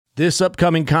This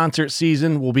upcoming concert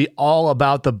season will be all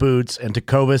about the boots, and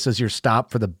Tecovas is your stop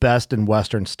for the best in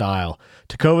Western style.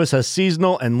 Tecovas has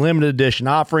seasonal and limited edition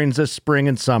offerings this spring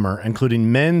and summer,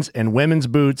 including men's and women's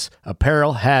boots,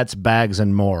 apparel, hats, bags,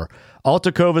 and more. All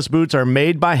Tecovas boots are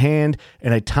made by hand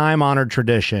in a time-honored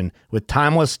tradition with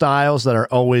timeless styles that are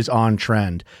always on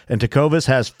trend. And Tecovas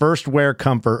has first wear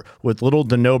comfort with little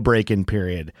to no break-in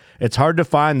period. It's hard to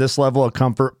find this level of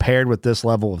comfort paired with this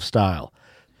level of style.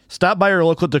 Stop by your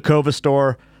local Tecovas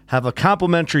store, have a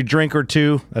complimentary drink or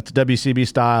two, that's WCB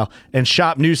style, and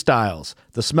shop new styles.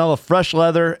 The smell of fresh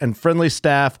leather and friendly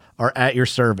staff are at your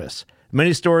service.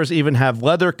 Many stores even have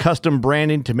leather custom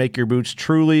branding to make your boots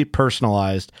truly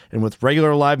personalized. And with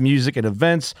regular live music and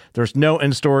events, there's no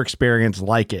in-store experience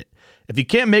like it. If you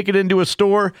can't make it into a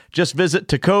store, just visit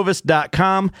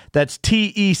tecovas.com. That's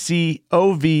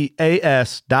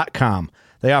TECOVAS.com.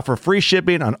 They offer free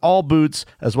shipping on all boots,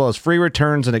 as well as free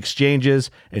returns and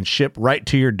exchanges, and ship right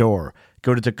to your door.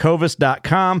 Go to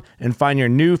tecovas.com and find your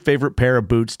new favorite pair of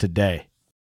boots today.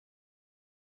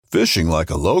 Fishing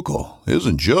like a local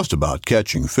isn't just about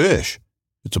catching fish.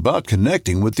 It's about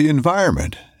connecting with the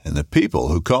environment and the people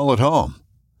who call it home.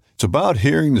 It's about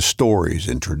hearing the stories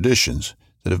and traditions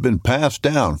that have been passed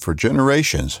down for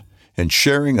generations and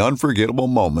sharing unforgettable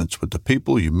moments with the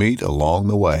people you meet along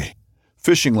the way.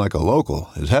 Fishing like a local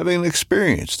is having an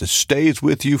experience that stays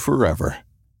with you forever.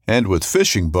 And with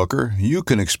Fishing Booker, you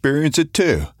can experience it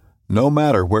too, no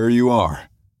matter where you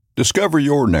are. Discover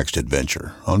your next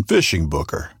adventure on Fishing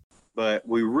Booker. But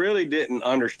we really didn't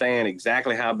understand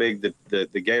exactly how big the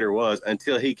gator was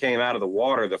until he came out of the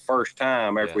water the first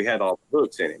time after we had all the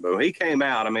hooks in him. But when he came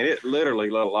out, I mean, it literally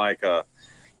looked like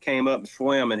came up and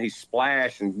swim, and he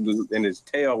splashed, and his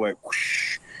tail went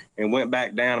whoosh, and went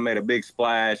back down and made a big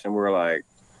splash, and we're like,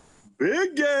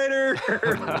 big gator.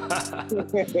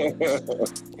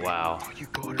 Wow. Oh, you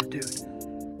got her,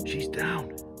 dude. She's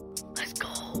down. Let's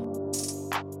go.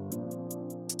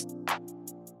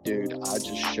 Dude, I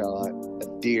just shot a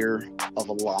deer of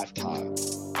a lifetime.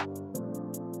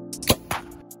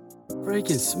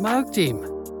 Freaking smoked him.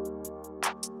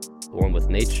 One with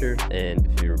nature, and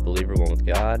if you're a believer, one with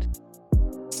God.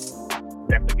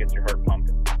 Definitely gets your heart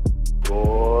pumping.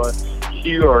 Boy,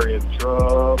 you are in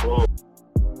trouble. Fall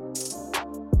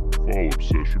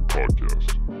Obsession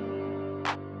Podcast.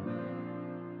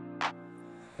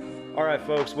 All right,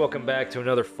 folks, welcome back to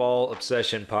another Fall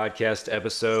Obsession Podcast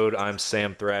episode. I'm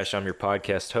Sam Thrash. I'm your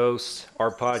podcast host.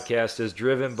 Our podcast is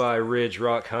driven by Ridge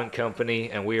Rock Hunt Company,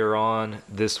 and we are on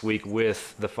this week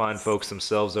with the fine folks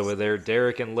themselves over there,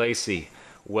 Derek and Lacey.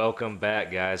 Welcome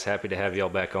back, guys. Happy to have y'all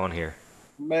back on here.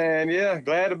 Man, yeah,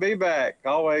 glad to be back.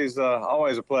 Always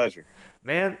a pleasure.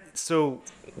 Man, so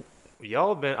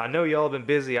I know y'all have been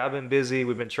busy. I've been busy.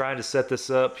 We've been trying to set this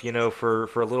up, for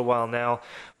a little while now,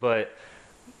 but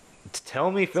fill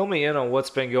me in on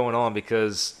what's been going on,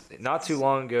 because not too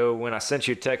long ago when I sent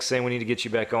you a text saying we need to get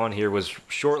you back on here was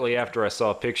shortly after I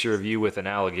saw a picture of you with an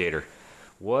alligator.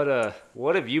 What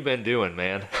have you been doing,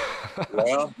 man?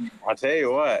 Well, I'll tell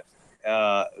you what,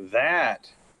 that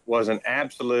was an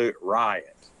absolute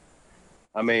riot.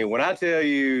 I mean, when I tell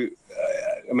you,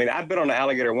 I've been on an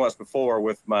alligator once before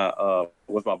with my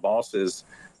bosses.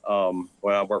 I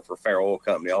work for Fair Oil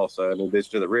Company also, in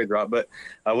addition to the Ridge Rock. But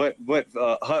I went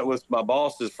hunt with my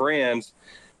boss's friends,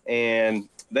 and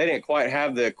they didn't quite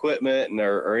have the equipment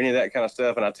or any of that kind of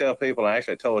stuff. And I tell people, and I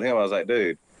actually told him, I was like,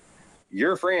 dude,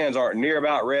 your friends aren't near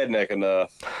about redneck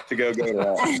enough to go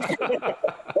gator hunting.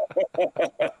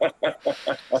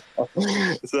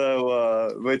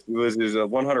 So, which is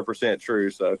 100% true.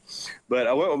 So, but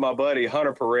I went with my buddy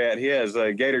Hunter Perrette. He has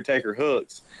Gator Taker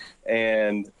hooks,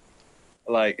 and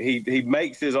like he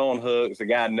makes his own hooks. The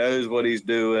guy knows what he's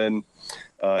doing.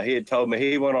 He had told me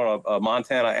he went on a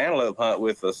Montana antelope hunt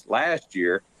with us last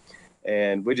year,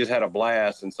 and we just had a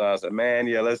blast. And so I said, man,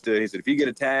 yeah, let's do it. He said, if you get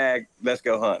a tag, let's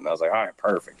go hunting. I was like, all right,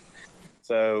 perfect.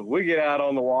 So we get out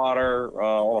on the water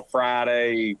on a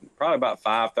Friday, probably about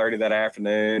 5:30 that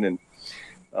afternoon, and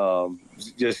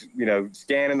just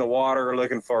scanning the water,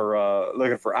 looking for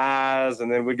eyes, and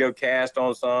then we'd go cast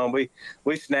on some. We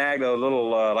snagged a little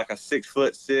like a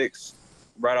 6'6"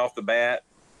 right off the bat.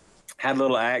 Had a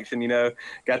little action,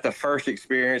 got the first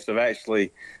experience of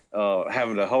actually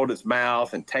having to hold its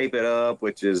mouth and tape it up,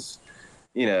 which is,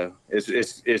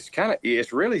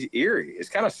 it's really eerie. It's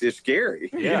scary.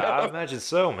 Yeah, I imagine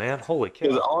so, man. Holy cow.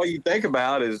 Because all you think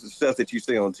about is the stuff that you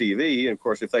see on TV. And of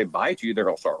course, if they bite you, they're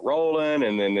going to start rolling,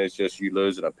 and then it's just you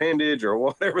lose an appendage or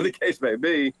whatever the case may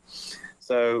be.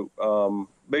 So,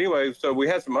 but anyway, so we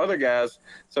had some other guys.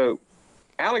 So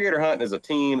alligator hunting is a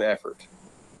team effort.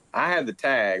 I had the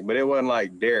tag, but it wasn't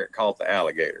like Derek caught the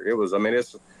alligator. It was, I mean,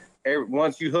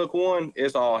 once you hook one,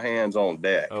 it's all hands on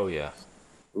deck. Oh yeah.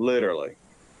 Literally.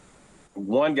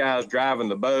 One guy's driving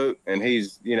the boat and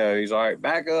he's all right,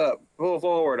 back up, pull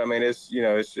forward. I mean, it's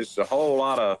just a whole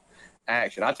lot of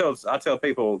action. I tell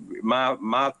people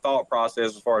my thought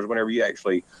process as far as whenever you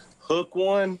actually hook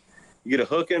one, you get a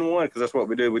hook in one, because that's what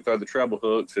we do. We throw the treble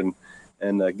hooks and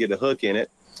get a hook in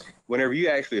it. Whenever you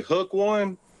actually hook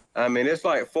one, I mean, it's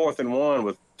like 4th and 1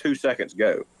 with 2 seconds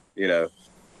go,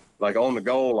 like on the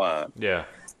goal line. Yeah.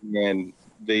 And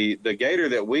the gator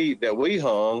that we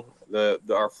hung,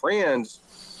 our friends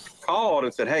called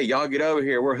and said, "Hey, y'all get over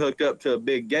here. We're hooked up to a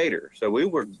big gator." So we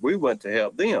went to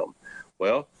help them.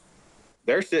 Well,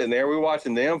 they're sitting there. We're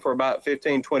watching them for about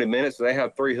 15, 20 minutes. They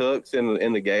have 3 hooks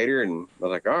in the gator. And I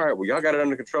was like, all right, well, y'all got it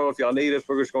under control. If y'all need us,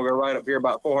 we're just going to go right up here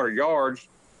about 400 yards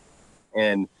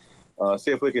and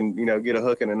see if we can, get a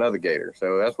hook in another gator.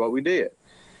 So that's what we did.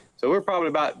 So we're probably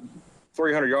about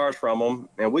 300 yards from them,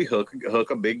 and we hook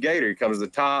a big gator. He comes to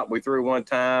the top. We threw one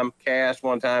time, cast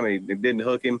one time, and he didn't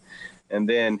hook him. And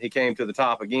then he came to the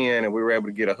top again, and we were able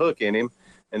to get a hook in him.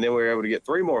 And then we were able to get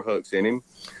 3 more hooks in him.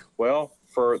 Well,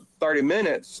 for 30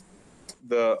 minutes,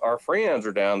 our friends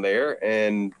are down there,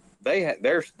 and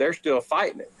they're still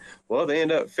fighting it. Well, they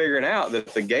end up figuring out that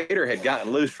the gator had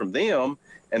gotten loose from them,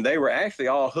 and they were actually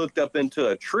all hooked up into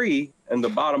a tree in the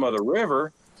bottom of the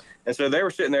river. And so they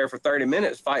were sitting there for 30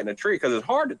 minutes fighting a tree, because it's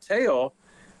hard to tell,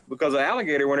 because an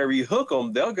alligator, whenever you hook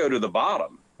them, they'll go to the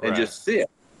bottom and just sit,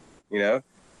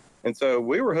 And so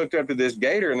we were hooked up to this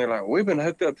gator, and they're like, we've been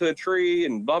hooked up to a tree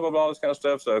and blah, blah, blah, this kind of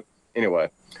stuff. So anyway,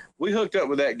 we hooked up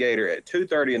with that gator at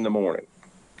 2:30 in the morning.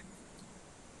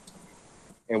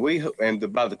 And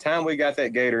by the time we got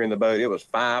that gator in the boat, it was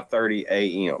 5:30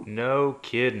 a.m. No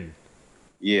kidding.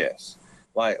 Yes.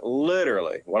 Like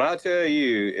literally, when I tell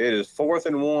you it is 4th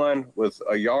and 1 with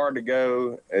a yard to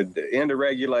go at the end of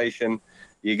regulation,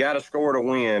 you got to score to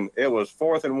win. It was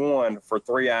 4th and 1 for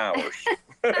 3 hours.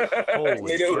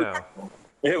 Holy cow.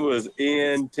 It was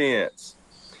intense.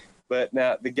 But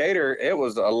now the gator, it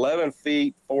was 11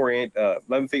 feet 4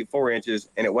 inches,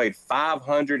 and it weighed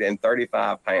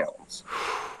 535 pounds.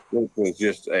 It was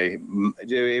just a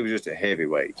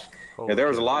heavyweight. Yeah, there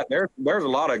was a lot. There's a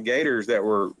lot of gators that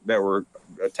were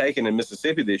taken in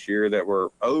Mississippi this year that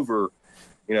were over,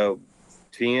 10.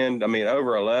 I mean,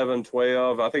 over 11,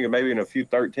 12. I think maybe in a few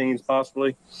 13s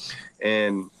possibly,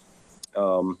 and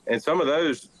some of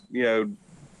those, there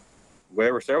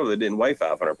were several that didn't weigh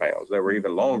 500 pounds. That were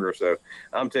even longer. So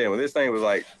I'm telling you, this thing was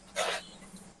like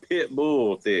pit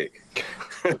bull thick.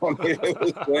 I mean,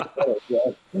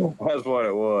 that's what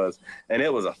it was. And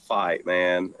it was a fight,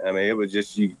 man. I mean, it was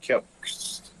just,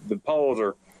 the poles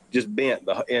are just bent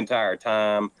the entire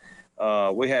time.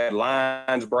 We had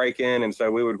lines breaking, and so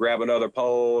we would grab another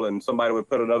pole and somebody would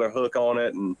put another hook on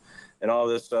it and all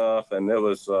this stuff. And it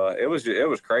was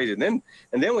crazy. And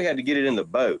then we had to get it in the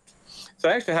boat. So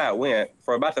actually how it went,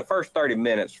 for about the first 30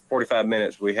 minutes, 45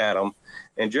 minutes, we had them.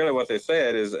 And generally what they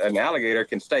said is an alligator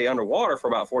can stay underwater for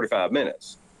about 45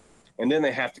 minutes. And then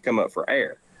they have to come up for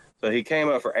air. So he came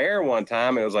up for air one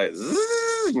time, and it was like,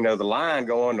 zzz, the line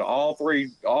going to all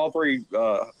three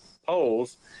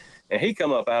poles. And he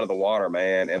come up out of the water,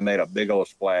 man, and made a big old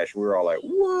splash. We were all like,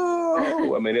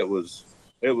 whoa. I mean, it was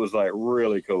like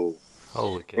really cool.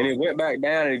 Holy cow. And he went back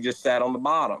down, and he just sat on the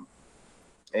bottom.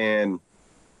 And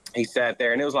he sat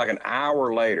there, and it was like an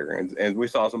hour later, and we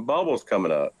saw some bubbles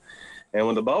coming up. And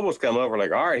when the bubbles come up, we're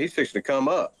like, all right, he's fixing to come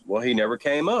up. Well, he never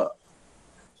came up.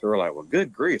 So we're like, well,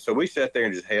 good grief. So we sat there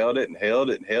and just held it and held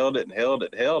it and held it and held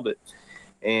it and held it.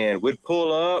 And we'd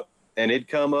pull up, and it'd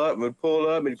come up, and we'd pull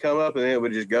up, and it'd come up, and then it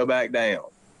would just go back down.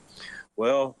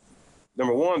 Well,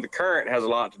 number one, the current has a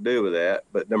lot to do with that.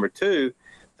 But number two,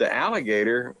 the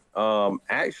alligator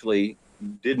actually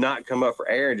did not come up for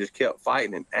air and just kept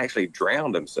fighting and actually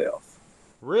drowned himself.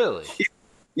 Really?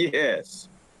 Yes.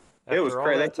 After it was all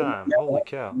crazy. That time. Holy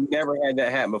cow. Never had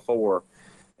that happen before.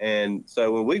 And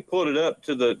so when we pulled it up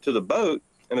to the boat,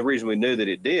 and the reason we knew that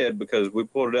it did, because we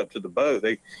pulled it up to the boat,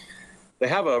 they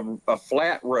have a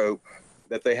flat rope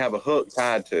that they have a hook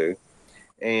tied to,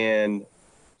 and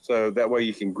so that way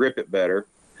you can grip it better.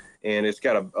 And it's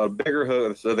got a bigger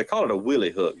hook, so they call it a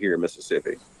willy hook here in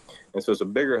Mississippi. And so it's a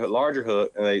bigger, larger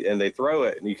hook, and they throw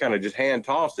it, and you kind of just hand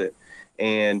toss it,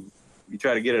 and you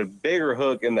try to get a bigger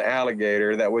hook in the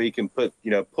alligator. That way you can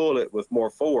pull it with more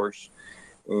force,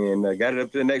 and got it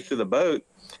up to next to the boat,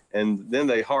 and then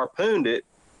they harpooned it,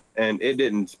 and it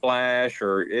didn't splash,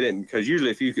 or it didn't, because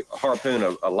usually if you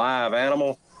harpoon a live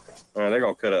animal, they're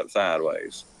gonna cut up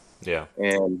sideways. Yeah.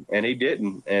 And he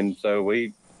didn't, and so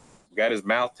we got his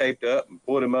mouth taped up and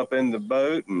pulled him up in the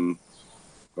boat, and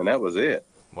that was it.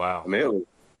 Wow. I mean, it was.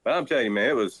 But I'm telling you, man,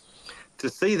 it was to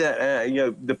see that.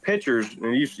 The pictures,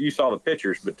 and you saw the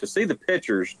pictures, but to see the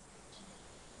pictures,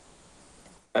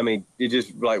 I mean, it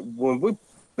just like when we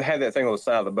had that thing on the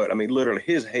side of the boat. I mean, literally,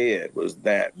 his head was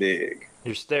that big.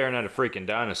 You're staring at a freaking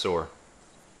dinosaur.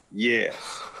 Yes.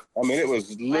 I mean, it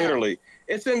was literally.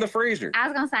 It's in the freezer. I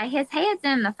was gonna say his head's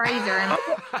in the freezer, and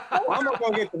I'm not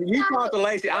gonna get. You talk to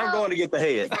Lacey. I'm going to get the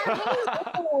head.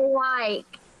 like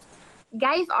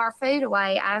gave our food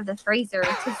away out of the freezer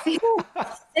to see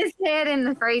his head in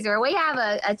the freezer. We have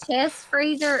a chest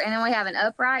freezer, and then we have an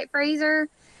upright freezer.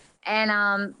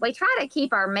 And we try to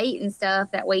keep our meat and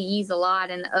stuff that we use a lot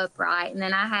in the upright. And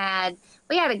then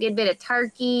we had a good bit of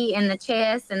turkey in the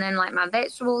chest, and then like my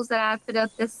vegetables that I put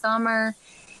up this summer.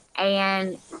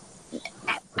 And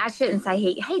I shouldn't say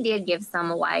he did give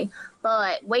some away,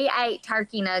 but we ate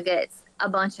turkey nuggets a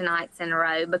bunch of nights in a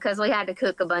row because we had to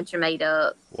cook a bunch of meat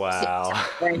up. Wow.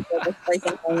 In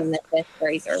the chest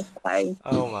freezer. So,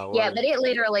 oh my word. yeah, but it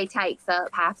literally takes up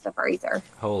half the freezer.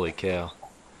 Holy cow.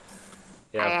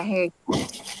 Yeah.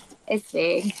 It's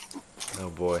big. Oh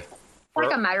boy.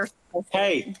 Like a motorcycle.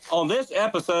 Hey, on this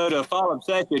episode of Fall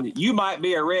Obsession, you might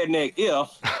be a redneck if.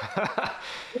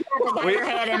 We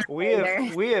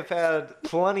have had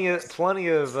plenty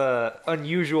of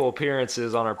unusual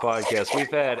appearances on our podcast.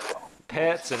 We've had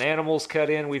pets and animals cut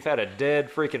in. We've had a dead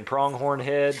freaking pronghorn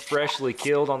head freshly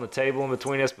killed on the table in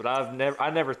between us. But I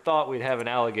never thought we'd have an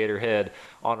alligator head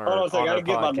on our, Hold on a second, on our I gotta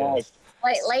get my podcast. knife.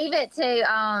 Wait, leave it to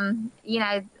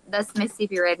the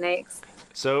Mississippi rednecks.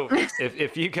 So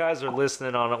if you guys are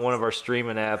listening on one of our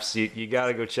streaming apps, you got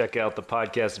to go check out the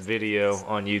podcast video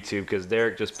on YouTube because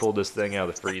Derek just pulled this thing out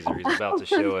of the freezer. He's about to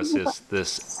show us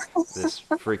this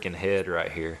freaking head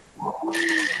right here.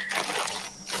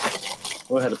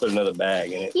 We'll have to put another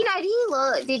bag in it.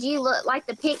 Did you look like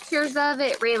the pictures of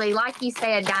it really, like you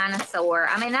said, dinosaur?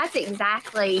 I mean, that's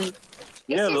exactly,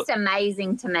 it's just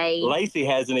amazing to me. Lacey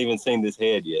hasn't even seen this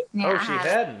head yet. Yeah, she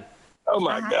hadn't. Oh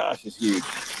my gosh, it's huge.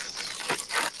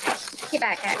 Get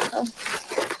back, Axel.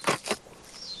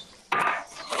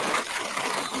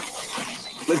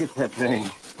 Look at that thing.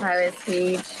 Oh, it's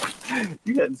huge.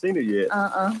 You hadn't seen it yet.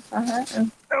 Oh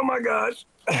my gosh.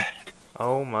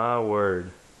 Oh my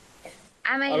word.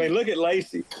 I mean, look at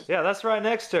Lacey. Yeah, that's right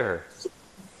next to her.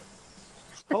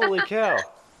 Holy cow.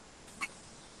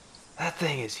 That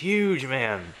thing is huge,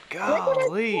 man.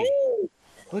 Golly.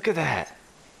 Look at that.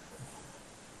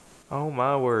 Oh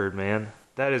my word, man.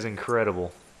 That is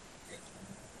incredible.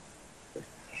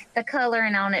 the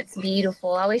coloring on it's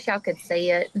beautiful. I wish y'all could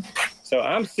see it. So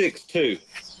I'm 6'2".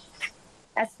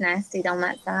 That's nasty on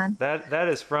that side. That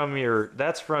is from your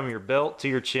belt to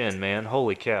your chin, man.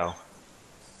 Holy cow.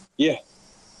 Yeah.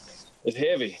 It's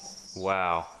heavy.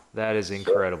 Wow. That is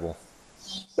incredible.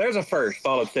 There's a first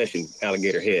Fall Obsession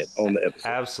alligator head on the episode.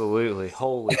 Absolutely.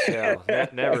 Holy cow.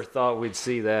 Never thought we'd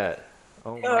see that.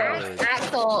 Oh my word.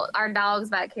 Axel, our dog's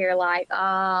back here like,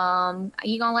 are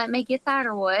you gonna let me get that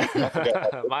or what?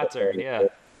 My turn, yeah.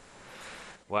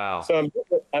 Wow. So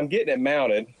I'm getting it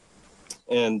mounted,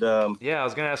 and yeah, I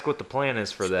was gonna ask what the plan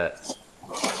is for that.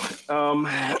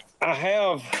 I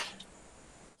have.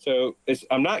 So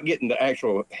I'm not getting the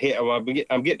actual head.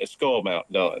 I'm getting a skull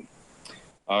mount done.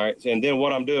 All right, and then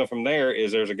what I'm doing from there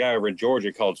is there's a guy over in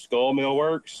Georgia called Skull Mill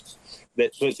Works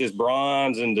that puts his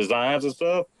bronze and designs and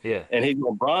stuff. Yeah. And he's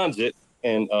gonna bronze it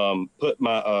and put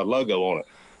my logo on it.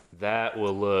 That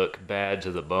will look bad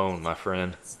to the bone, my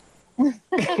friend. Wow.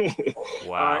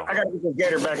 All right, I gotta get this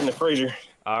gator back in the freezer.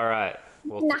 All right.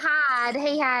 Well, The hide,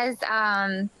 he has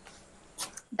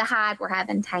the hide we're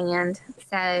having tanned.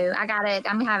 So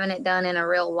I'm having it done in a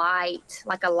real light,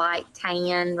 like a light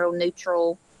tan, real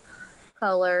neutral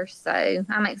color. So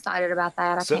I'm excited about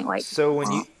that. I can't wait. So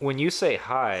when you say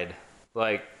hide,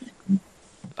 like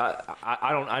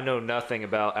I know nothing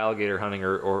about alligator hunting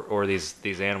or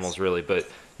these animals really, but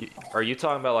are you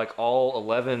talking about like all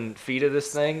 11 feet of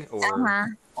this thing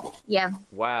or? Yeah.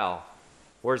 Wow.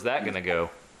 Where's that gonna go?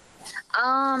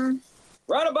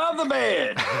 Right above the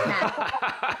bed.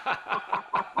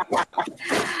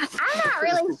 I'm not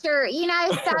really sure.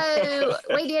 So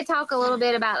we did talk a little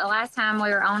bit about the last time we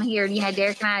were on here.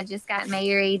 Derek and I just got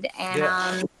married,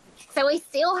 and so we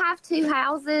still have two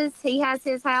houses. He has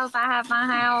his house, I have my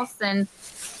house, and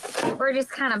we're just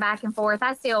kind of back and forth.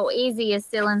 Izzy is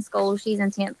still in school. She's in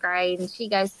 10th grade, and she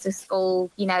goes to school,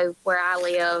 where I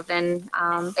live, and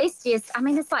it's just,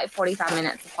 it's like 45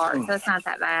 minutes apart, so it's not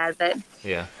that bad, but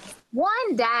yeah.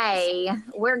 One day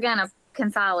we're going to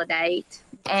consolidate,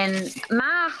 and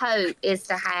my hope is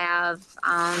to have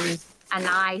a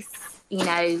nice you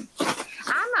know,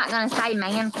 I'm not going to say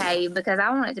man cave because I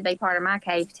want it to be part of my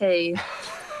cave too.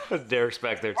 Derek's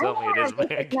back there telling me it is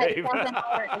man cave.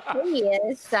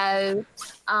 So,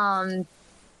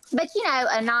 but you know,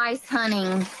 a nice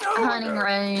hunting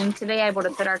room to be able to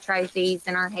put our trophies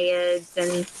in our heads,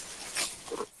 and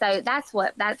so that's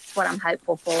what I'm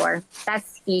hopeful for.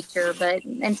 That's future, but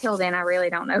until then, I really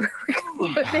don't know where we're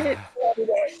going with it.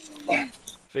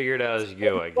 Figure it out as you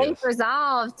go, I guess. We've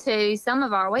resolved to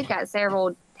we've got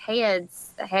several heads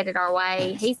headed our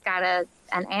way. He's got an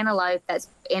antelope that's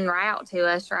en route to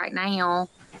us right now.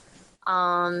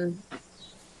 And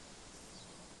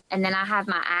then I have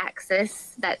my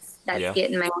axis that's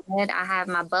getting mounted. I have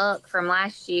my buck from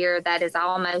last year that is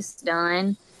almost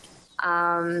done.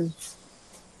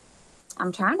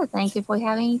 I'm trying to think if we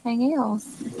have anything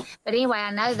else. But anyway,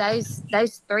 I know those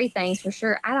three things for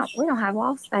sure. We don't have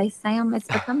wall space, Sam. It's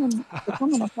becoming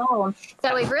a problem.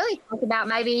 So we've really talked about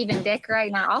maybe even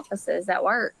decorating our offices at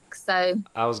work. So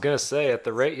I was gonna say, at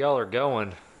the rate y'all are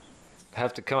going,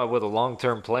 have to come up with a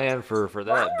long-term plan for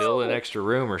that. Build an extra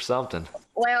room or something.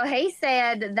 Well, he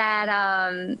said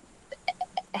that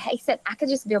he said I could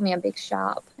just build me a big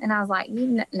shop, and I was like,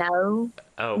 no.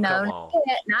 Oh, no, come on.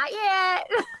 not yet.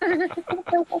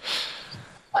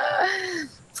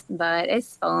 But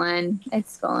it's fun.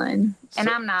 It's fun. And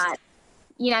I'm not,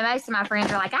 most of my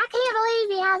friends are like, I can't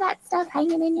believe you have that stuff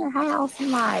hanging in your house.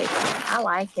 I'm like, I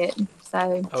like it.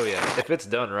 So. Oh, yeah. If it's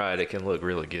done right, it can look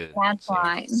really good. That's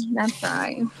right. That's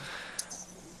right.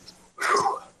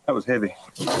 That was heavy.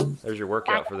 There's your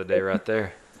workout for the day right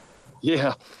there.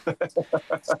 Yeah.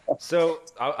 So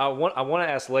I want to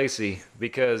ask Lacey,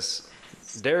 because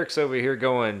Derek's over here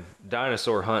going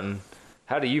dinosaur hunting.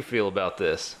 How do you feel about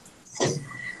this?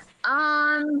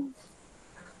 I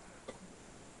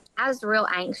was real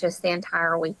anxious the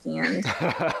entire weekend.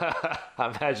 I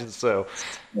imagine so.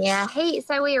 Yeah,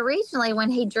 so we originally,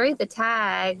 when he drew the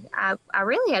tag, I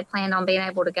really had planned on being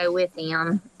able to go with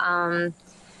him.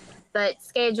 But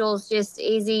schedule's just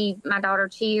easy. My daughter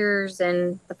cheers,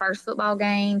 and the first football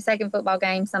game, second football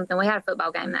game, something. We had a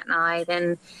football game that night,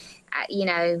 and I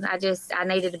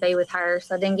needed to be with her,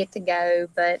 so I didn't get to go.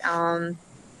 But I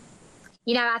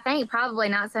think probably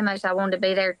not so much I wanted to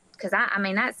be there because I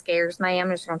mean that scares me. I'm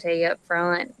just gonna tell you up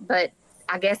front. But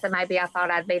I guess that maybe I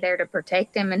thought I'd be there to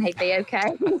protect him and he'd be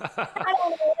okay.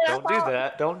 Don't do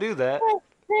that. Don't do that.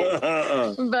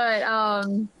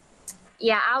 But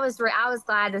yeah, I was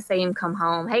glad to see him come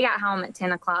home. He got home at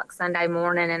 10 o'clock Sunday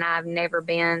morning, and I've never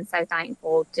been so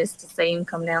thankful just to see him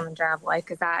come down the driveway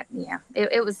because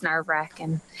it was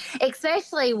nerve-wracking,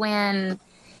 especially when,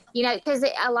 because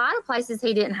a lot of places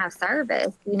he didn't have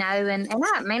service, and I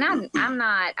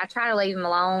try to leave him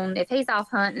alone. If he's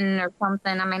off hunting or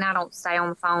something, I don't stay on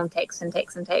the phone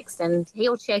texting.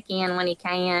 He'll check in when he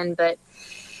can, but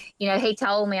he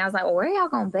told me, I was like, well, where are y'all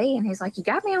going to be? And he's like, you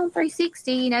got me on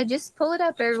 360, just pull it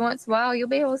up every once in a while. You'll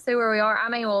be able to see where we are.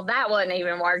 That wasn't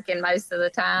even working most of the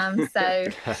time. So,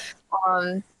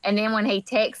 and then when he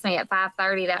texted me at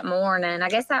 5:30 that morning, I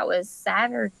guess that was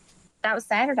Saturday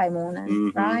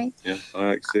morning, right? Yeah,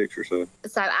 like 6 or so.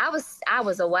 So I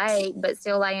was awake, but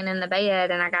still laying in the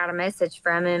bed, and I got a message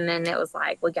from him, and it was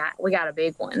like, we got a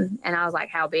big one. And I was like,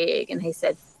 how big? And he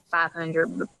said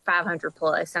 500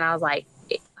 plus. And I was like,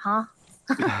 huh?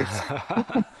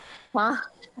 Huh?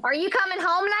 Are you coming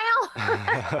home now?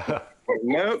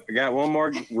 Nope. I got one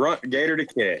more gator to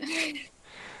catch.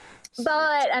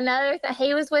 But another thing,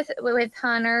 he was with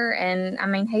Hunter,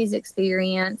 and he's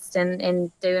experienced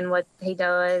and doing what he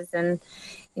does. And,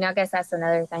 I guess that's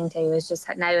another thing too, is just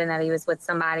knowing that he was with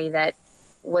somebody that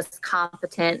was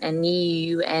competent and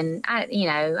knew. And I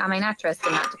trust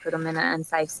him not to put him in an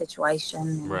unsafe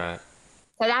situation. Right.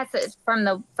 So that's it. From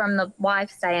the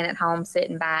wife staying at home,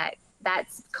 sitting back.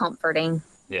 That's comforting.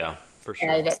 Yeah, for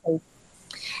sure.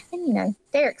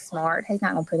 Derek's smart. He's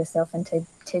not going to put himself into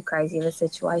too crazy of a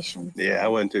situation. Yeah, I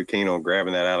wasn't too keen on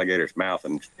grabbing that alligator's mouth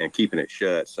and keeping it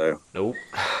shut. So nope.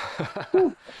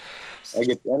 I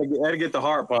get the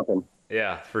heart pumping.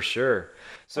 Yeah, for sure.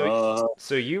 So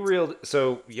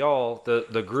y'all,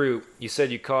 the group, you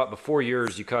said you caught before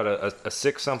yours. You caught a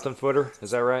 6-something footer.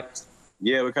 Is that right?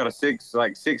 Yeah, we caught a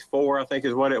 6.4, I think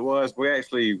is what it was. We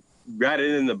actually got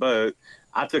it in the boat.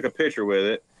 I took a picture with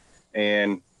it,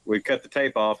 and we cut the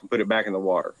tape off and put it back in the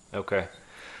water. Okay.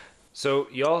 So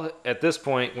y'all, at this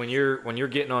point, when you're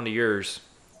getting onto yours,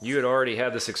 you had already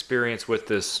had this experience with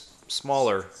this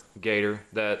smaller gator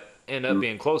that ended up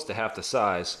being close to half the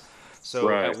size. So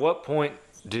right. At what point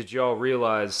did y'all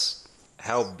realize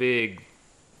how big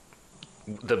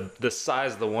the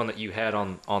size of the one that you had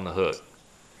on the hook?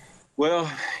 Well,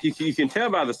 you can tell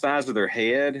by the size of their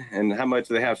head and how much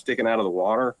they have sticking out of the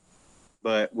water.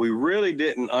 But we really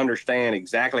didn't understand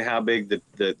exactly how big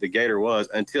the gator was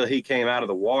until he came out of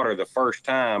the water the first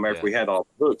time after we had all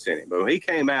the hooks in him. But when he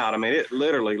came out, I mean, it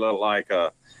literally looked like,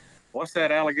 what's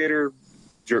that alligator?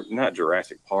 Not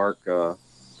Jurassic Park.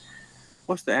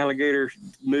 What's the alligator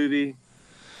movie?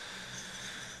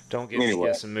 Don't get me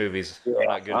guessing movies.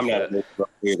 I'm not good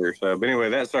either. So, but anyway,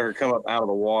 that sucker come up out of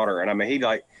the water, and I mean, he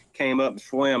like came up and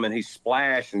swam, and he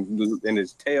splashed, and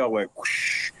his tail went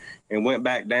whoosh, and went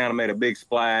back down and made a big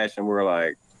splash, and we're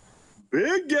like,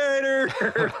 big gator.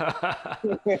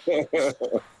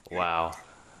 Wow.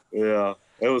 Yeah,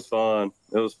 it was fun.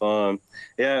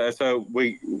 Yeah, so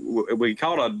we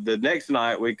caught the next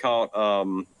night we caught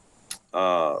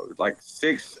like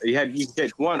 6. You could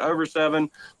catch one over 7,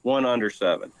 one under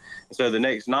 7. So the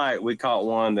next night we caught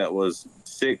one that was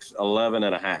 6'11"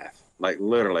 and a half, like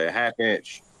literally a half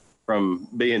inch from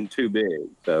being too big.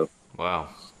 So wow.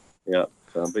 Yeah.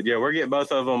 So, but yeah, we're getting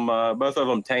both of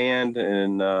them tanned,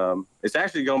 and it's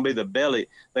actually going to be the belly.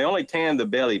 They only tan the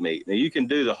belly meat. Now you can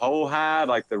do the whole hide,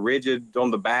 like the rigid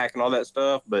on the back and all that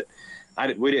stuff, but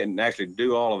we didn't actually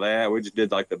do all of that. We just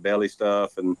did like the belly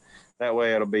stuff, and that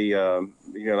way it'll be,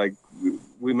 like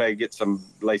we may get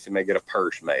Lacey may get a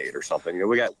purse made or something.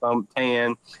 We got some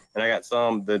tan, and I got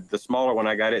some, the smaller one,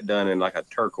 I got it done in like a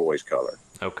turquoise color.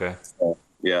 Okay. So,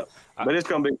 yeah, but it's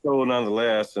going to be cool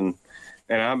nonetheless, and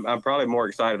I'm probably more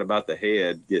excited about the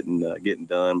head getting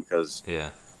done because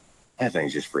that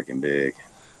thing's just freaking big.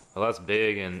 Well, that's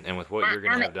big, and with what you're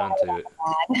going to have done to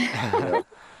it.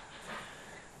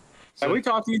 Have we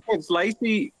talked to you since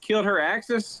Lacey killed her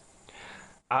Axis?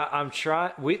 I'm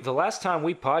trying. The last time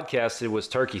we podcasted was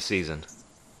turkey season.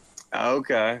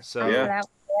 Okay. So yeah.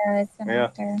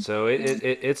 So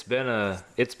it's been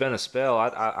a spell.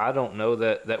 I don't know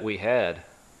that we had.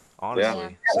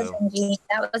 Honestly,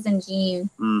 that was in June.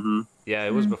 Mm-hmm. Yeah,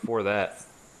 it was before that.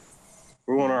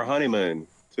 We're on our honeymoon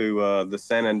to the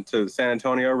San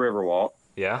Antonio Riverwalk.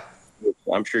 Yeah,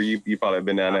 I'm sure you probably have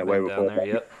been down that way before. Down there,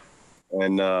 yep.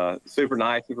 And super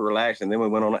nice, super relaxed, and then we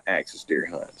went on an Axis deer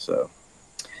hunt. So,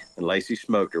 and Lacey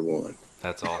smoked her one.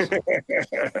 That's awesome.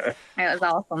 It was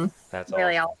awesome. That's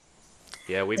really awesome.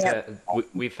 Yeah, we've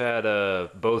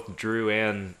had both Drew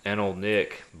and old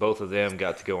Nick, both of them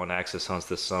got to go on Axis hunts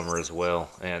this summer as well,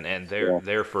 and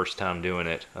their first time doing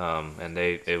it, and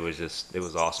it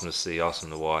was awesome to see, awesome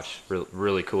to watch,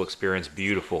 really cool experience,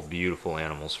 beautiful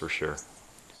animals for sure.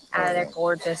 They're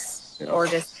gorgeous.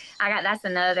 That's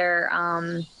another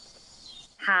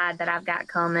hide that I've got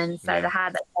coming. So the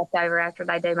hide that's left over after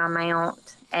they do my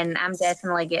mount, and I'm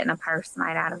definitely getting a purse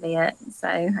made out of it. So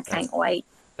I can't wait.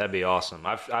 That'd be awesome.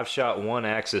 I've shot one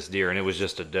Axis deer and it was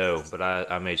just a doe, but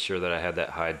I made sure that I had that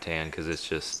hide tan because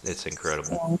it's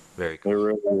incredible. Yeah. Very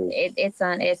cool.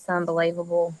 It's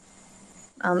unbelievable.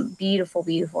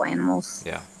 Beautiful animals.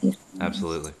 Yeah,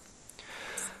 absolutely.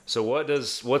 So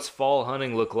what's fall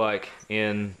hunting look like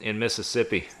in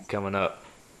Mississippi coming up?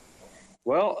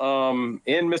 Well,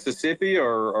 in Mississippi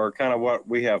or kind of what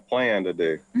we have planned to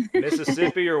do.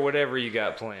 Mississippi or whatever you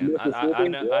got planned.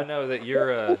 I know that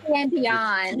you're and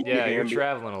beyond. You're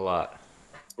traveling a lot.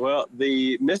 Well,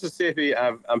 the Mississippi,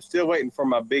 I'm still waiting for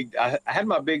my big. I had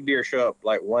my big deer show up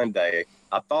like one day.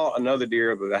 I thought another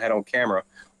deer that I had on camera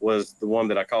was the one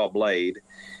that I call Blade,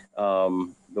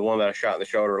 the one that I shot in the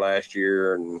shoulder last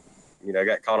year, and I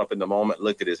got caught up in the moment,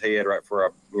 looked at his head right before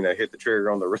I, hit the trigger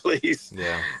on the release.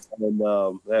 Yeah. And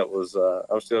that was,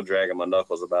 I'm still dragging my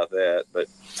knuckles about that. But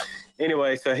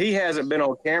anyway, so he hasn't been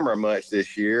on camera much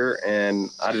this year.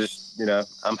 And I just,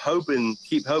 I'm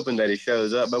keep hoping that he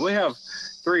shows up. But we have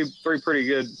three pretty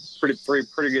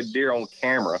good deer on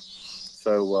camera.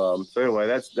 So anyway,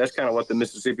 that's kind of what the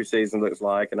Mississippi season looks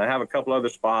like. And I have a couple other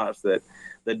spots that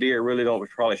the deer really don't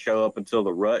probably show up until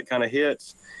the rut kind of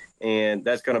hits. And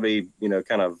that's going to be,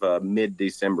 kind of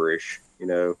mid-December-ish,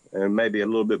 and maybe a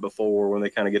little bit before when they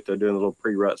kind of get to doing a little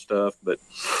pre-rut stuff. But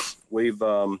we've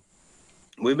been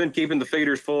keeping the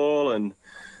feeders full and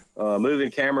moving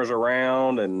cameras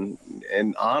around.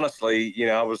 And honestly,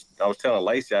 I was telling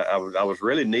Lacey I was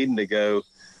really needing to go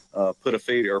put a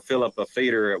feeder or fill up a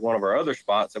feeder at one of our other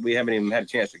spots that we haven't even had a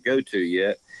chance to go to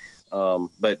yet.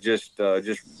 But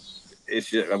it's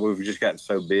just we've just gotten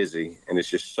so busy and it's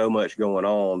just so much going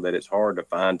on that it's hard to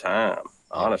find time,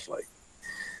 honestly.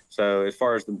 So as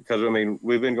far as because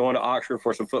we've been going to Oxford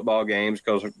for some football games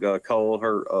because Cole,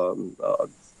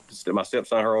 my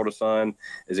stepson, her oldest son,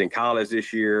 is in college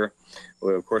this year.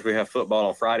 Well, of course, we have football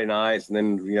on Friday nights, and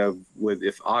then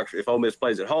if Ole Miss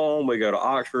plays at home, we go to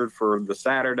Oxford for the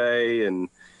Saturday, and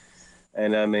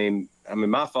And I mean,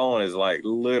 my phone is like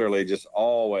literally just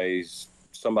always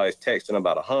somebody's texting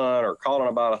about a hunt or calling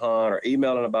about a hunt or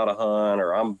emailing about a hunt,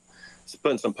 or I'm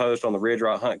putting some posts on the Ridge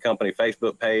Rock Hunt Company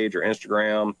Facebook page or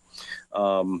Instagram.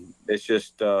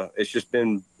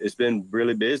 It's been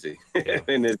really busy. Yeah.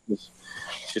 And it's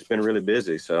just been really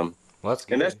busy. So Well, that's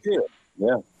good. and that's good.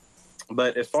 Yeah.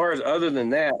 But as far as other than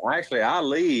that, actually, I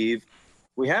leave.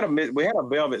 We had a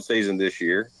velvet season this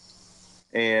year,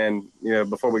 and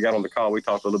before we got on the call, we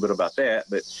talked a little bit about that.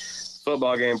 But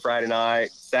football game Friday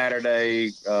night,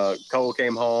 Saturday, Cole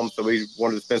came home, so we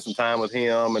wanted to spend some time with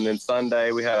him, and then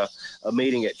Sunday we had a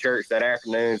meeting at church that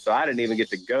afternoon. So I didn't even get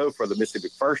to go for the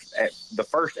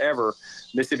first ever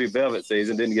Mississippi velvet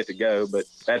season. Didn't get to go, but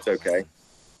that's okay.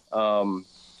 Maybe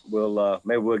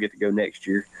we'll get to go next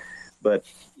year. But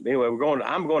anyway,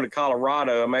 I'm going to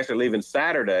Colorado. I'm actually leaving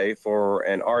Saturday for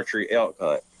an archery elk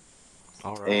hunt.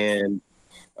 All right. And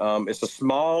it's a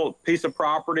small piece of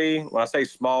property. When I say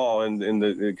small,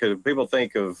 because people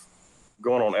think of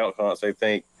going on elk hunts, they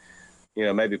think,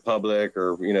 maybe public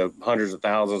or, hundreds of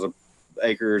thousands of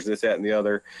acres, this, that, and the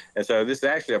other. And so this is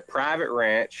actually a private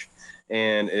ranch,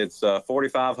 and it's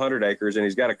 4,500 acres. And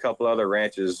he's got a couple other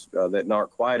ranches that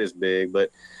aren't quite as big, but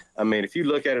I mean, if you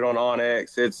look at it on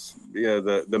OnX, it's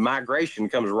the migration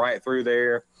comes right through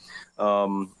there.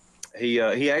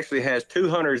 He actually has 2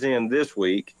 hunters in this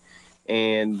week,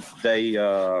 and he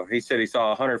said he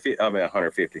saw a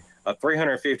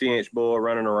 350-inch bull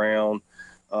running around,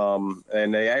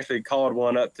 and they actually called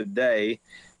one up today.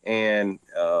 And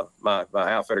my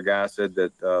outfitter guy said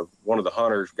that one of the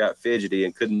hunters got fidgety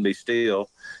and couldn't be still.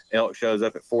 Elk shows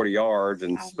up at 40 yards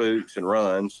and spooks and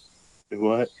runs.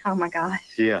 What? Oh my gosh.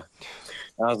 Yeah.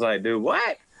 I was like, dude,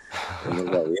 what? And he was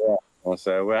like, yeah. And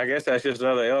so, I guess that's just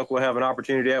another elk we'll have an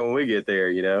opportunity at when we get there,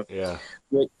 Yeah.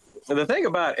 But the thing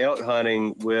about elk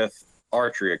hunting with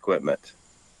archery equipment,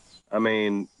 I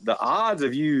mean, the odds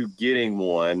of you getting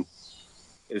one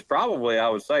is probably, I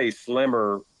would say,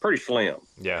 pretty slim.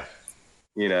 Yeah.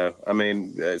 I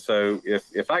mean, so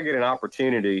if I get an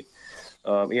opportunity,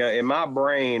 in my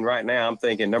brain right now, I'm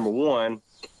thinking, number one,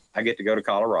 I get to go to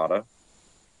Colorado.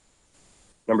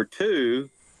 Number two,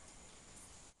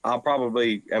 I'm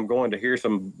going to hear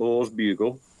some bulls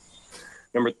bugle.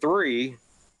 Number three,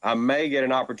 I may get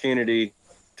an opportunity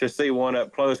to see one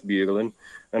up close bugling.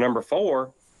 And number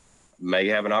four, may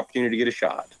have an opportunity to get a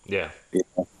shot. Yeah.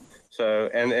 So,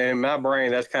 and in my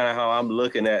brain, that's kind of how I'm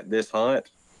looking at this hunt,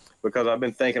 because I've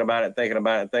been thinking about it.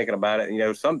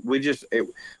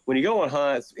 When you go on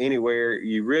hunts anywhere,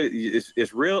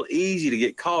 it's real easy to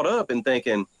get caught up in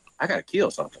thinking, I got to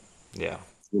kill something. Yeah.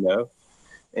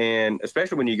 And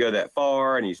especially when you go that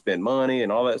far and you spend money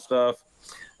and all that stuff,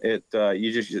 you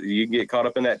can get caught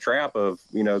up in that trap of,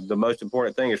 the most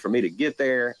important thing is for me to get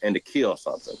there and to kill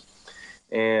something.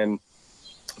 And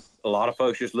a lot of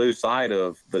folks just lose sight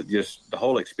of the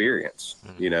whole experience,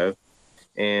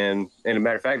 And a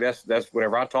matter of fact, that's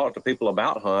whenever I talk to people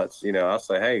about hunts, I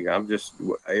say, hey,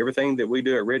 everything that we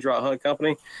do at Ridge Rock Hunt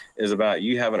Company is about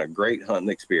you having a great hunting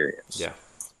experience. Yeah.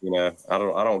 I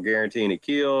don't guarantee any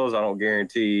kills. I don't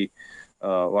guarantee,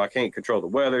 I can't control the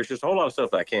weather. It's just a whole lot of stuff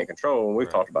that I can't control. And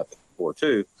we've talked about that before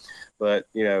too. But,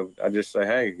 I just say,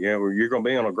 hey, you're going to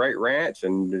be on a great ranch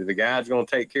and the guide's going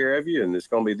to take care of you. And it's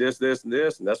going to be this, this, and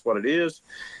this. And that's what it is.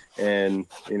 And,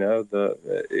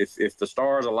 if the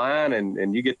stars align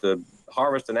and you get to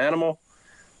harvest an animal,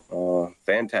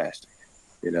 fantastic.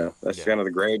 That's kind of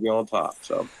the gravy on top.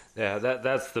 So, yeah,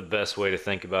 that's the best way to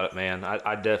think about it, man.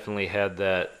 I definitely had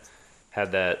that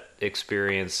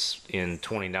experience in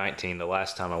 2019, the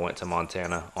last time I went to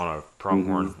Montana on a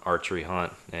pronghorn archery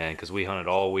hunt, and because we hunted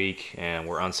all week and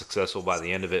were unsuccessful by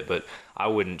the end of it, but I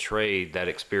wouldn't trade that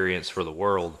experience for the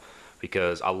world,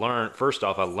 because I learned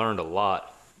a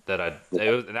lot. That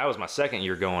was my second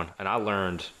year going, and I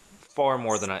learned far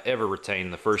more than I ever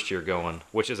retained the first year going,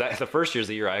 which is the first year's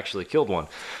the year I actually killed one.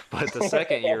 But the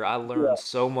second year I learned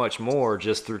so much more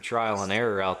just through trial and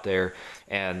error out there.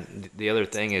 And the other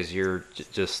thing is you're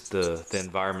just the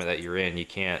environment that you're in. You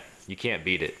can't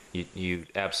beat it. You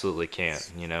absolutely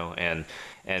can't,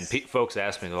 and folks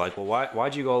ask me, they're like, well,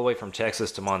 why'd you go all the way from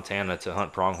Texas to Montana to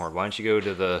hunt pronghorn? Why don't you go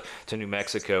to New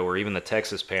Mexico or even the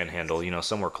Texas Panhandle,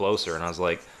 somewhere closer? And I was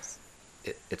like,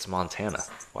 it's Montana.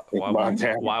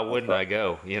 Why wouldn't I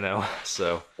go?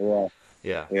 So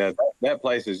yeah. That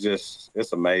place is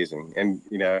it's amazing. And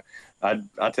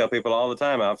I tell people all the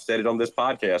time. I've said it on this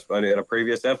podcast, but in a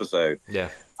previous episode. Yeah.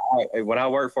 When I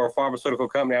worked for a pharmaceutical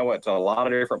company, I went to a lot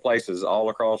of different places all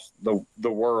across the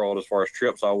world as far as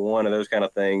trips I won and those kind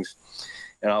of things.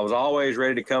 And I was always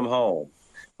ready to come home.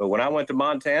 But when I went to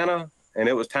Montana and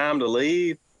it was time to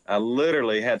leave, I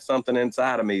literally had something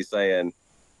inside of me saying,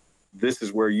 this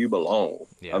is where you belong.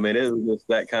 Yeah. I mean, it was just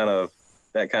that kind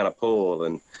of pull.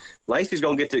 And Lacey's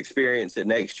going to get to experience it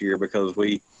next year because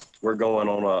we're going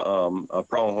on a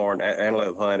pronghorn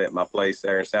antelope hunt at my place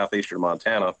there in southeastern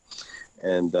Montana.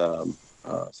 And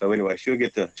so anyway, she'll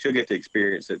get to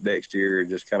experience it next year and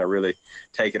just kind of really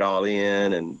take it all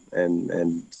in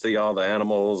and see all the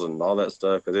animals and all that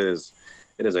stuff. Because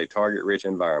it is a target rich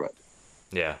environment.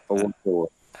 Yeah. For sure.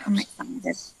 I'm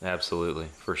excited. Absolutely,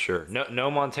 for sure.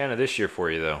 No Montana this year for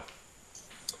you though.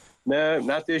 No,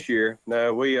 not this year.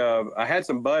 No, I had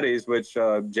some buddies, which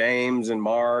James and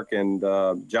Mark and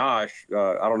Josh.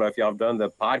 I don't know if y'all have done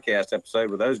the podcast episode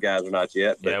with those guys or not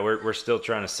yet. But Yeah, we're still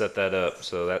trying to set that up,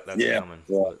 so that's coming. Yeah.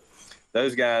 But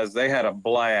Those guys, they had a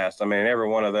blast. I mean, every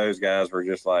one of those guys were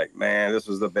just like, man, this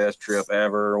was the best trip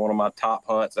ever, one of my top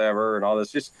hunts ever, and all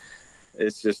this.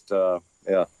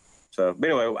 Yeah. So, but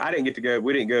anyway, I didn't get to go.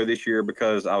 We didn't go this year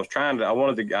because I was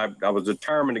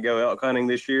determined to go elk hunting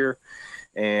this year,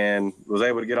 and was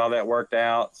able to get all that worked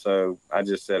out. So I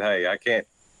just said, hey, I can't.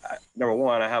 Number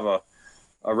one, I have a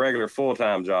regular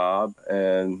full-time job,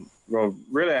 and well,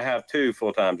 really, I have 2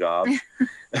 full-time jobs.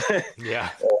 yeah.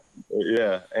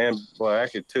 Yeah, and well,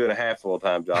 actually 2.5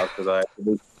 full-time jobs because I have to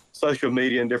do social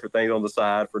media and different things on the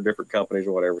side for different companies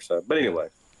or whatever. So, but anyway.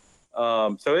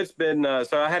 So it's been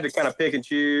so I had to kind of pick and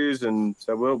choose, and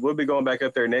so we'll be going back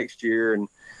up there next year and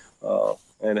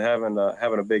having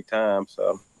a big time.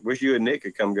 So wish you and Nick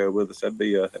could come go with us. That'd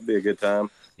be a good time.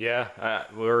 Yeah,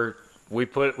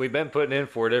 we've been putting in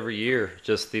for it every year.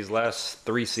 Just these last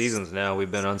 3 seasons now,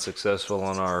 we've been unsuccessful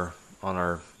on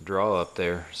our draw up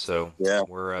there. So yeah,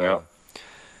 we're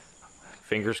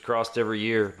fingers crossed every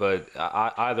year. But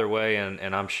either way,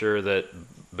 and I'm sure that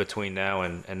between now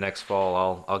and next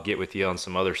fall, I'll get with you on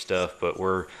some other stuff. But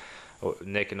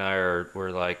Nick and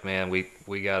we're like, man,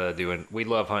 we gotta do it. We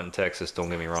love hunting Texas. Don't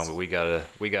get me wrong, but we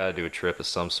gotta do a trip of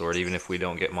some sort, even if we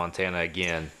don't get Montana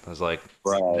again. I was like,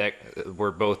 right.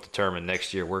 We're both determined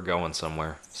next year we're going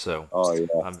somewhere. So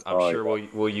I'm sure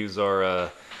we'll use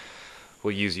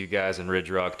we'll use you guys in Ridge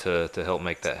Rock to help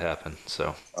make that happen.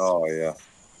 So. Oh yeah.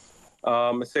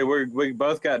 Let's see, we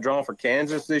both got drawn for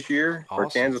Kansas this year. Awesome. For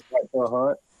Kansas Whitetail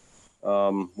Hunt.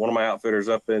 One of my outfitters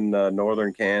up in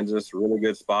northern Kansas, really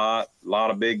good spot, a lot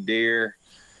of big deer.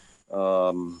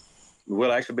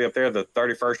 We'll actually be up there the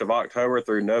 31st of October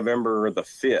through November the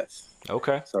 5th.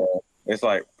 Okay. So it's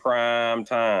like prime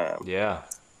time. Yeah.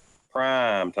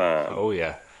 Prime time. Oh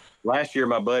yeah. Last year,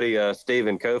 my buddy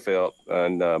Stephen Kofelt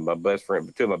and my best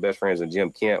friend, 2 of my best friends, and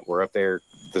Jim Kent were up there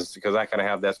because I kind of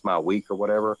have that's my week or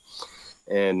whatever.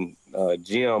 And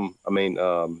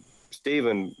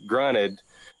Stephen grunted.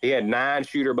 He had 9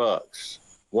 shooter bucks,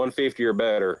 150 or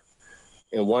better,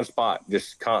 in one spot,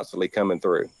 just constantly coming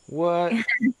through. What?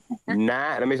 9.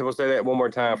 Let me say that one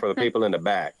more time for the people in the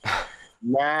back.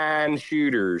 9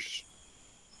 shooters.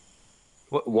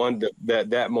 What? One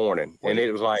that morning, and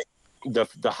it was like the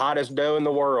hottest doe in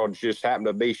the world just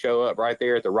happened to show up right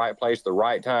there at the right place, the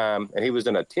right time, and he was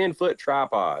in a 10-foot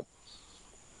tripod.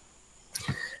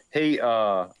 He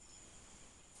hold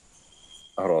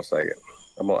on a second.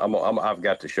 I've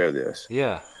got to show this.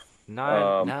 Yeah,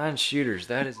 9 shooters.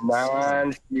 That is 9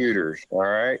 insane. shooters. All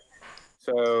right.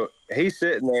 So he's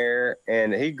sitting there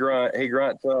and he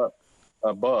grunts up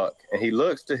a buck, and he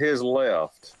looks to his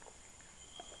left,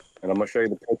 and I'm gonna show you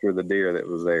the picture of the deer that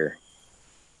was there.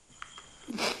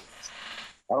 I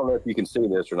don't know if you can see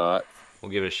this or not.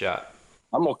 We'll give it a shot.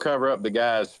 I'm gonna cover up the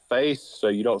guy's face so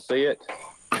you don't see it.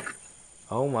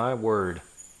 Oh my word.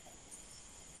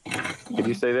 Can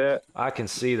you see that? I can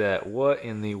see that. What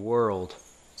in the world?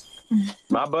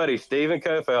 My buddy Stephen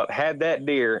Kofelt had that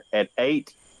deer at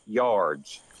 8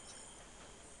 yards.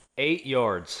 8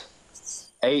 yards.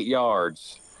 8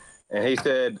 yards. And he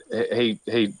said he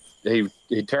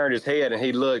turned his head and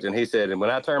he looked, and he said, and when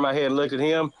I turned my head and looked at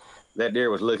him, that deer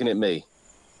was looking at me.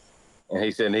 And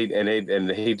he said he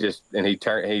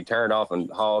turned off and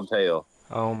hauled tail.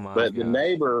 Oh my! But the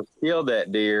neighbor killed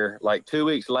that deer like 2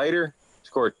 weeks later.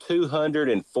 Scored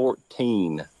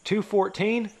 214.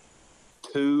 214?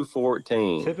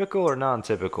 214. Typical or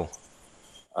non-typical?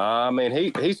 I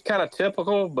mean, he's kind of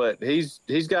typical, but he's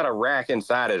got a rack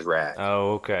inside his rack.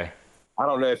 Oh, okay. I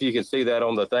don't know if you can see that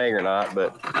on the thing or not,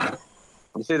 but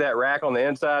you see that rack on the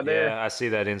inside there? Yeah, I see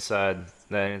that inside.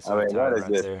 I mean, tire that is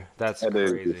right just, there. That's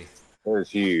crazy. It is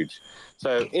huge.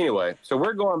 So anyway,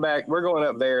 we're going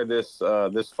up there this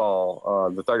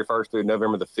fall, the 31st through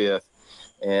November the 5th.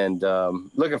 And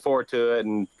looking forward to it.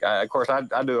 And of course, I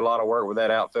do a lot of work with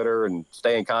that outfitter and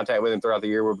stay in contact with him throughout the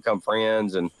year. We've become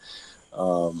friends, and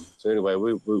So anyway,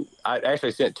 I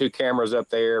actually sent 2 cameras up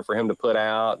there for him to put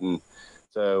out, and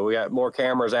so we got more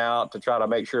cameras out to try to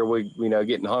make sure we,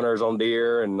 getting hunters on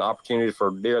deer and opportunities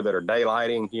for deer that are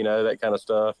daylighting, that kind of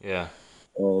stuff. Yeah.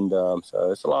 And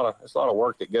so it's a lot of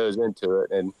work that goes into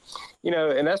it, and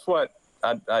and that's what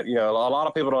I a lot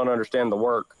of people don't understand the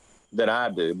work that I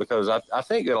do, because I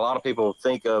think that a lot of people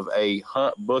think of a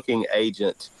hunt booking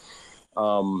agent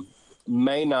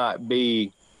may not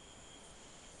be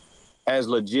as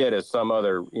legit as some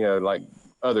other, like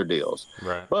other deals.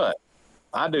 Right. But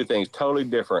I do things totally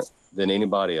different than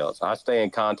anybody else. I stay in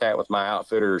contact with my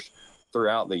outfitters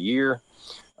throughout the year.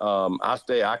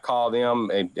 I call them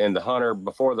and the hunter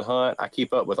before the hunt. I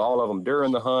keep up with all of them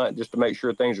during the hunt just to make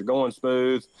sure things are going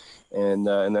smooth. And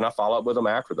then I follow up with them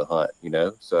after the hunt,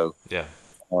 so. Yeah.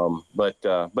 But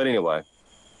anyway,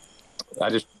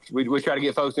 we try to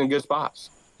get folks in good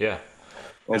spots. Yeah.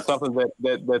 And something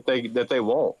that they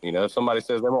want, if somebody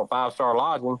says they want 5-star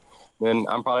lodging, then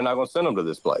I'm probably not going to send them to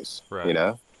this place,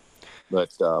 right.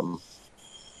 But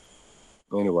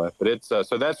anyway, but it's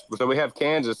so we have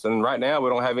Kansas, and right now we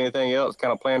don't have anything else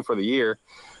kind of planned for the year.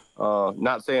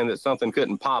 Not saying that something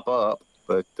couldn't pop up,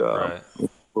 but right.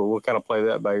 we'll kind of play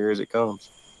that by ear as it comes.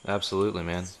 Absolutely,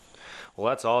 man. Well,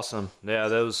 that's awesome. Yeah,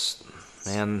 those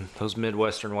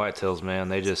Midwestern whitetails, man,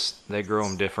 they grow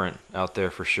them different out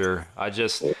there for sure.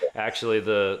 Actually,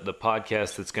 the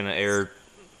podcast that's going to air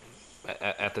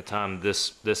at the time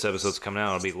this episode's coming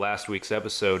out, it'll be last week's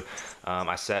episode.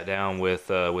 I sat down with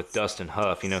Dustin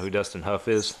Huff. You know who Dustin Huff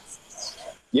is?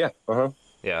 Yeah.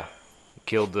 Yeah.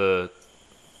 Killed the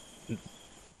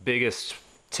biggest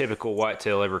typical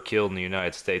whitetail ever killed in the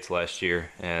United States last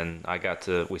year, and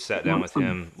we sat down with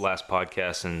him last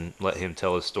podcast and let him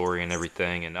tell his story and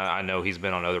everything. And I know he's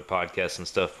been on other podcasts and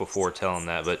stuff before telling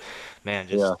that, but man,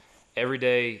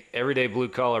 everyday blue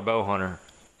collar bow hunter,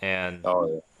 and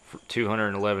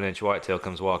 211-inch whitetail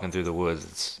comes walking through the woods.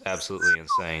 It's absolutely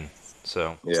insane.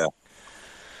 So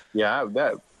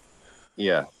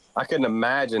I couldn't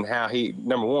imagine how he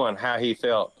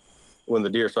felt when the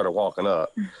deer started walking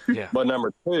up. Yeah. But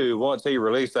number 2, once he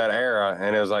released that arrow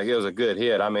and it was a good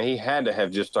hit, I mean, he had to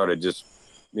have just started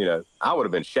I would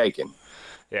have been shaking.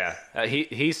 Yeah.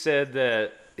 He said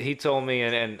that, he told me,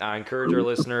 and I encourage our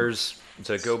listeners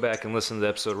to go back and listen to the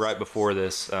episode right before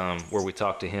this, where we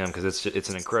talked to him, because it's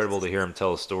an incredible to hear him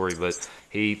tell a story. But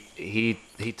he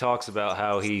talks about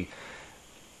how he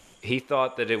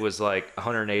thought that it was like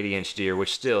 180-inch deer,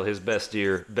 which still his best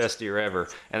deer ever.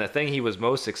 And the thing he was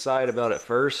most excited about at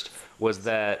first was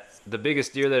that the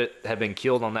biggest deer that had been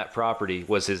killed on that property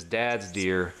was his dad's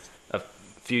deer a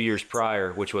few years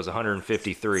prior, which was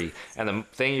 153. And the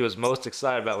thing he was most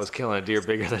excited about was killing a deer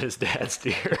bigger than his dad's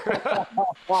deer.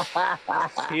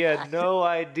 He had no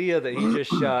idea that he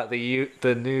just shot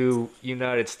the new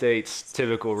United States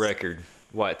typical record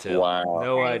whitetail. Wow.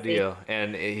 No idea.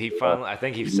 And I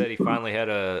think he said he finally had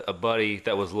a buddy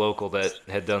that was local that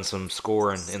had done some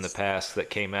scoring in the past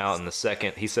that came out, and the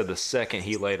second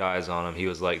he laid eyes on him, he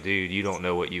was like, dude, you don't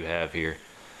know what you have here.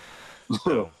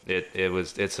 So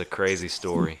it's a crazy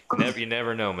story. You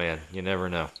never know, man. You never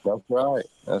know.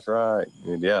 That's right.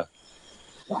 Yeah.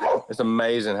 It's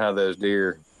amazing how those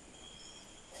deer,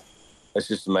 it's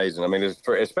just amazing. I mean,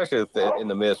 especially in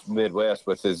the Midwest,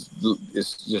 with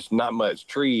it's just not much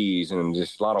trees and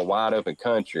just a lot of wide open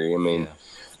country. I mean,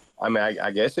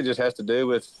 I guess it just has to do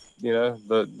with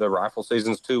the rifle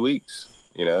season's 2 weeks.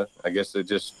 I guess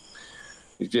it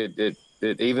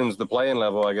evens the playing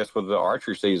level, I guess, with the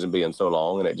archery season being so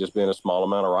long and it just being a small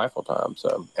amount of rifle time.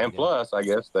 So, and plus, I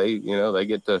guess they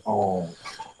get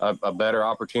a better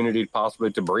opportunity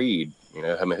possibly to breed.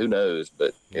 I mean, who knows?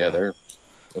 But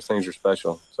those things are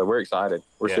special. So we're excited.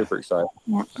 We're super excited.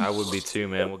 Yeah. I would be too,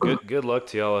 man. Well, good luck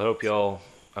to y'all. I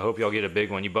hope y'all get a big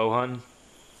one. You bow hunting?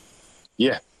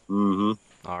 Yeah. Mm-hmm.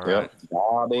 All right. Yep.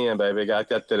 Dialed in, baby. Got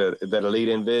that Elite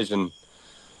Envision.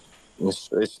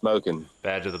 It's smoking.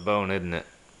 Bad to the bone, isn't it?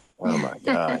 Oh my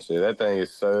gosh, dude, that thing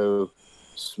is so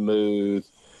smooth.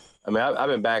 I mean, I've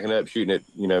been backing up shooting it,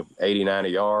 80, 90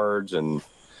 yards, and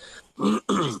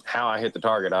how I hit the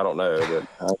target, I don't know.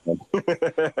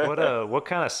 But what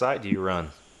kind of sight do you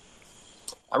run?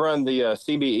 I run the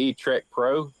CBE Trek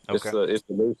Pro. Okay. It's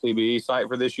the new CBE sight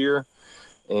for this year.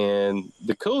 And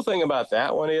the cool thing about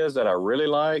that one is that I really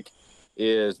like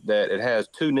is that it has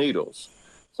 2 needles.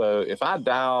 So if I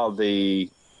dial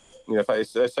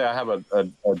let's say I have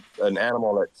an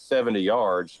animal at 70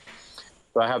 yards,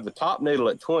 so I have the top needle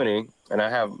at 20, and I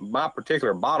have my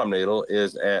particular bottom needle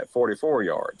is at 44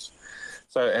 yards.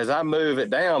 So as I move it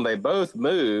down, they both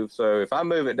move. So if I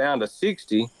move it down to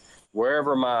 60,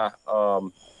 wherever my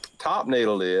top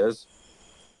needle is,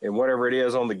 and whatever it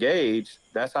is on the gauge,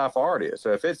 that's how far it is.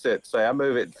 So if it's at, say I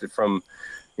move it from,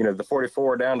 the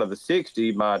 44 down to the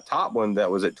 60, my top one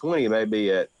that was at 20 may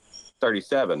be at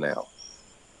 37 now.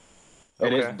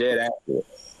 And it's dead accurate.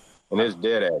 And it's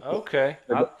dead accurate. Okay.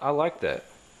 I like that.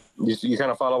 You kind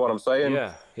of follow what I'm saying?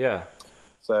 Yeah.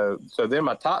 So then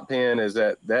my top pin is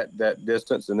at that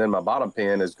distance, and then my bottom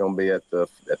pin is going to be at the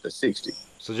 60.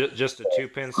 So just a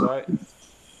 2-pin sight?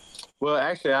 Well,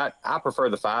 actually, I prefer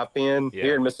the 5-pin.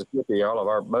 Here in Mississippi.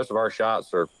 Most of our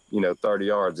shots are 30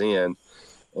 yards in,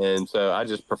 and so I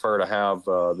just prefer to have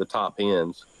the top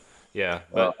pins. Yeah,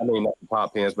 not the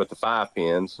top pins, but the 5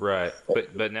 pins. Right,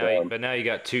 but now you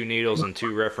got 2 needles and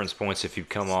 2 reference points if you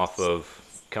come off of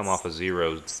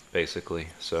zeros, basically.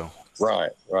 So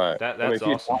right. That's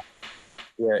awesome.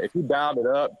 If you dialed it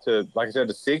up to, like I said,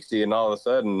 to 60, and all of a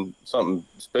sudden something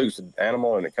spooks an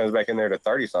animal and it comes back in there to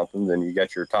 30 something, then you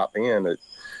got your top pin that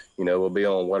will be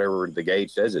on whatever the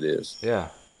gauge says it is. Yeah,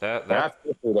 I've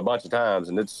fished it a bunch of times,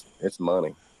 and it's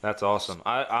money. That's awesome.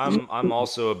 I'm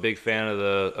also a big fan of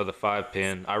the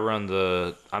 5-pin.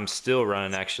 I'm still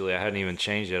running, actually. I hadn't even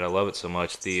changed it. I love it so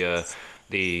much.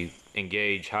 The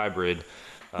Engage Hybrid,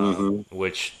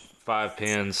 which 5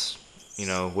 pins,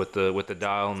 with the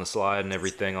dial and the slide and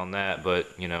everything on that, but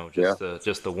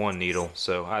just the 1 needle.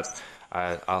 So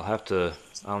I'll have to.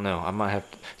 I don't know. I might have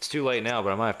to. It's too late now,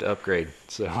 but I might have to upgrade.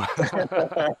 So it's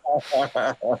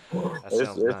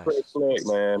nice. Pretty slick,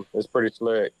 man. It's pretty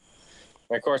slick.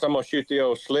 And of course, I'm gonna shoot the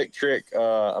old slick trick.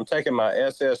 I'm taking my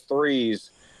SS3s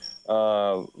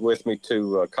with me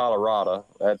to Colorado.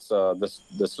 That's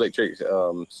the slick trick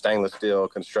stainless steel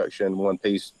construction,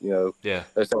 1-piece. Those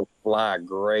things fly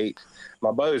great.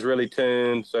 My bow's really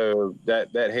tuned, so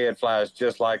that head flies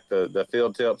just like the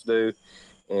field tips do,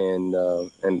 and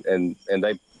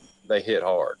they hit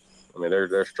hard. I mean,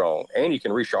 they're strong, and you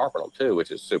can resharpen them too,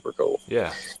 which is super cool.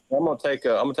 Yeah. I'm gonna take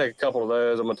a couple of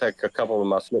those. I'm gonna take a couple of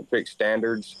my Slick Trick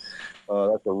standards.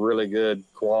 That's a really good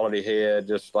quality head,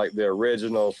 just like the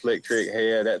original Slick Trick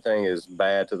head. That thing is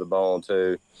bad to the bone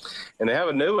too. And they have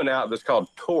a new one out that's called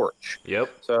Torch. Yep.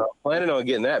 So I'm planning on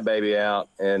getting that baby out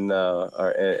and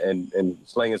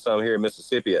slinging some here in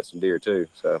Mississippi at some deer too.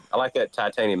 So I like that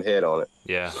titanium head on it.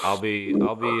 Yeah, I'll be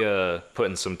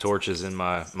putting some torches in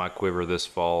my quiver this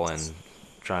fall and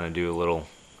trying to do a little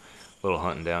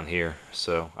hunting down here.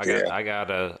 So I got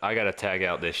a tag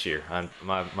out this year.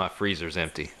 My freezer's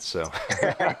empty. So.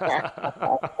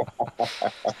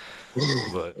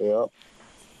 But. Yep.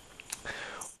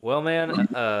 Well,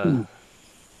 man,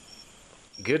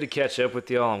 good to catch up with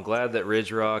y'all. I'm glad that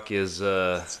Ridge Rock is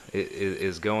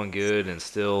going good and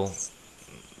still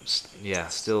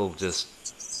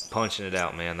just punching it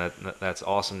out, man. That's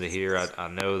awesome to hear. I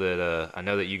know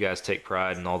that you guys take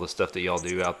pride in all the stuff that y'all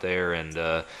do out there, and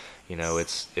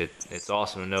it's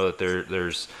awesome to know that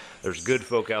there's good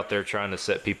folk out there trying to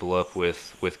set people up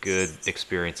with good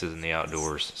experiences in the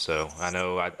outdoors. So I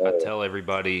know I tell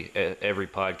everybody every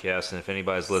podcast, and if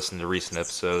anybody's listened to recent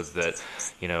episodes, that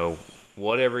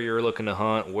whatever you're looking to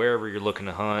hunt, wherever you're looking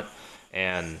to hunt,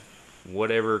 and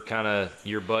whatever kind of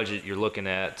your budget you're looking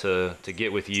at to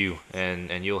get with you,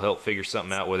 and you'll help figure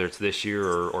something out, whether it's this year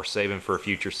or saving for a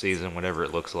future season, whatever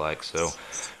it looks like. So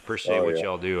appreciate what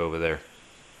y'all do over there.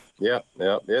 Yeah.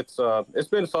 It's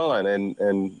been fun, and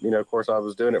of course I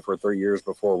was doing it for 3 years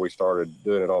before we started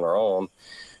doing it on our own,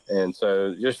 and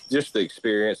so just the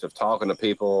experience of talking to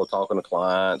people, talking to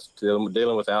clients,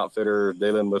 dealing with outfitters,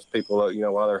 dealing with people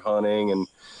while they're hunting, and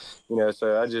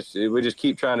so we just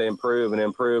keep trying to improve,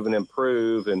 and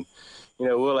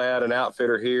we'll add an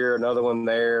outfitter here, another one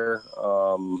there.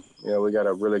 We got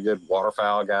a really good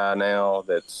waterfowl guy now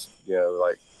that's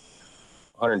like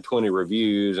 120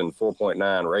 reviews and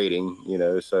 4.9 rating,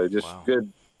 so just wow.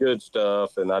 good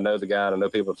stuff. And I know the guy, and I know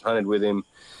people that's hunted with him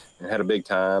and had a big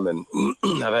time, and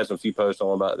I've had some few posts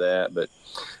on about that. But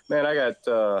man, I got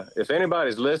if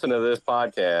anybody's listening to this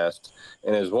podcast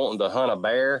and is wanting to hunt a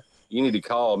bear, you need to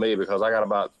call me, because I got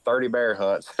about 30 bear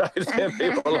hunts I can send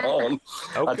people on.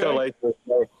 Okay. I tell Lacey,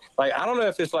 like, I don't know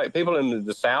if it's like people in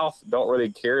the South don't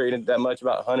really care that much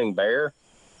about hunting bear,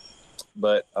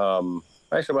 but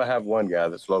actually, I have one guy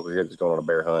that's local here that's going on a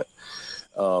bear hunt.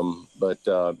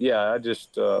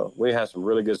 We have some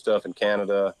really good stuff in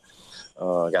Canada.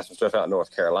 Got some stuff out in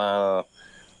North Carolina.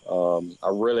 I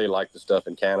really like the stuff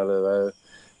in Canada, though.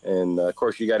 And, of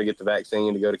course, you got to get the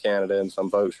vaccine to go to Canada, and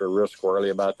some folks are real squirrely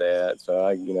about that. So,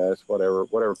 it's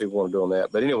whatever people want to do on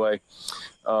that. But anyway,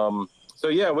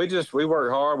 we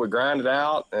work hard, we grind it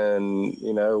out, and,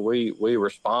 we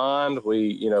respond.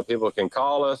 People can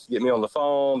call us, get me on the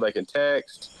phone, they can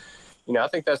text, I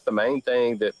think that's the main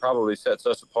thing that probably sets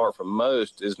us apart from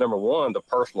most is, number one, the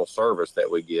personal service that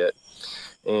we get.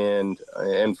 And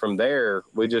from there,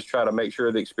 we just try to make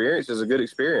sure the experience is a good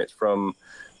experience, from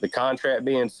the contract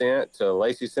being sent to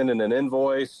Lacey sending an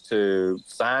invoice to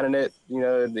signing it,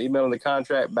 emailing the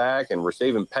contract back and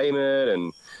receiving payment,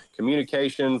 and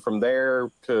communication from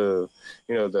there to,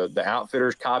 the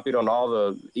outfitters copied on all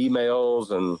the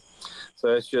emails. And so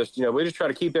it's just, we just try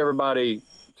to keep everybody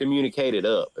communicated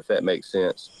up, if that makes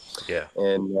sense. Yeah.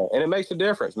 And it makes a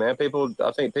difference, man.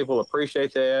 I think people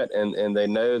appreciate that, and they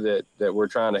know that we're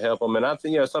trying to help them. And I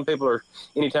think, some people are,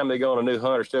 anytime they go on a new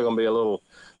hunt, are still going to be a little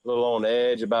on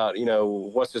edge about,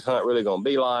 what's this hunt really going to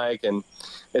be like. And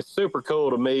it's super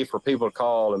cool to me for people to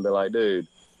call and be like, dude,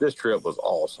 this trip was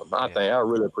awesome. I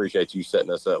really appreciate you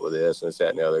setting us up with this and this, that,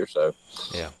 and the other. So,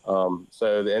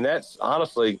 and that's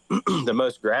honestly the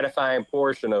most gratifying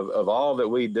portion of all that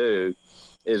we do,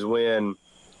 is when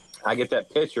I get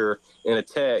that picture in a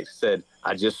text said,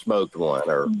 I just smoked one,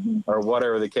 or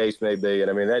whatever the case may be. And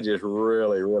I mean, that just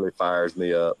really, really fires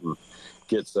me up and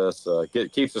gets us,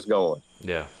 keeps us going.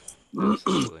 Yeah.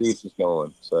 Keeps us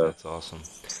going. So that's awesome.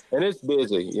 And it's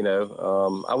busy,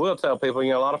 I will tell people,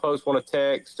 a lot of folks want to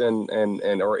text and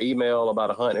or email about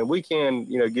a hunt, and we can,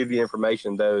 give you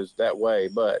information that way.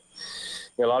 But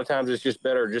a lot of times it's just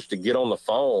better just to get on the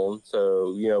phone,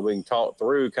 so we can talk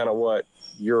through kind of what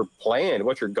your plan,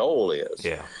 what your goal is.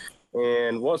 Yeah.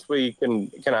 And once we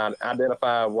can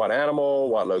identify what animal,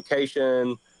 what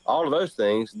location, all of those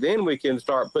things, then we can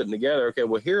start putting together, okay,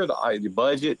 well, here are the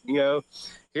budget, here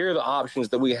are the options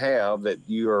that we have that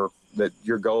your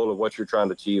goal of what you're trying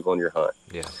to achieve on your hunt.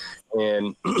 Yeah.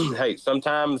 And hey,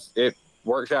 sometimes it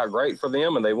works out great for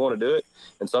them and they want to do it.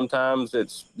 And sometimes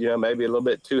it's, maybe a little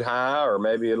bit too high, or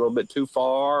maybe a little bit too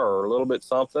far, or a little bit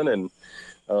something. And,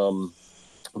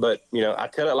 but I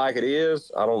tell it like it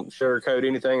is. I don't sugarcoat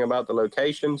anything about the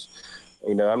locations.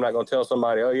 I'm not going to tell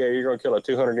somebody, oh yeah, you're going to kill a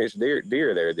 200-inch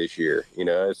deer there this year.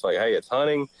 It's like, hey, it's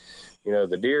hunting.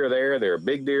 The deer there, there are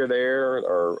big deer there,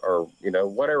 or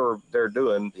whatever they're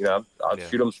doing, I'll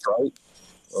shoot them straight.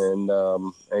 And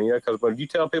because when you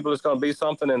tell people it's going to be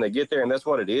something and they get there and that's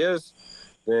what it is,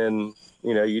 then,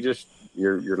 you just,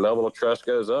 your level of trust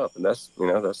goes up. And that's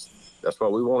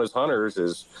what we want as hunters,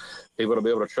 is people to be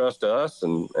able to trust us,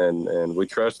 and we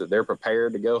trust that they're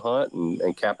prepared to go hunt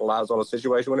and capitalize on a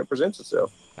situation when it presents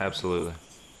itself. Absolutely.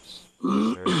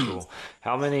 Very cool.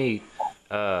 How many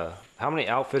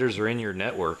outfitters are in your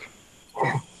network?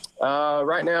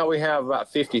 Right now we have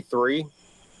about 53.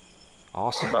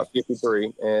 Awesome. About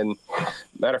 53. And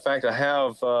matter of fact, I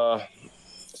have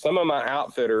some of my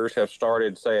outfitters have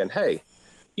started saying, hey,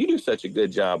 you do such a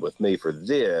good job with me for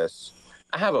this.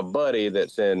 I have a buddy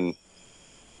that's in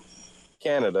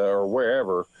Canada or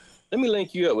wherever. Let me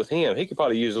link you up with him. He could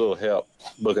probably use a little help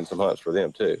booking some hunts for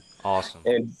them too. Awesome.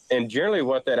 And generally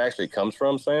what that actually comes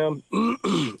from, Sam,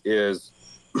 is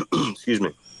excuse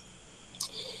me,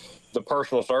 the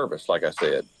personal service. Like I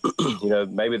said,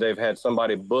 maybe they've had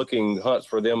somebody booking hunts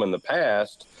for them in the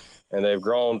past, and they've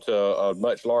grown to a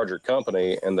much larger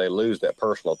company, and they lose that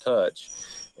personal touch,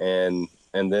 and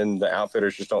then the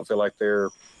outfitters just don't feel like they're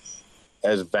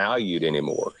as valued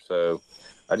anymore. So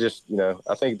I just,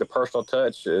 I think the personal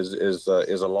touch is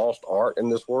a lost art in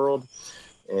this world.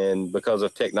 And because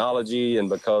of technology and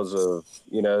because of,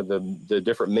 the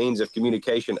different means of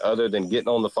communication other than getting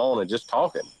on the phone and just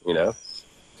talking,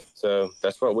 So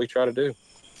that's what we try to do.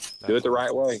 Do it the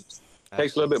right way. It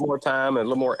takes a little bit more time and a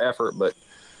little more effort, but,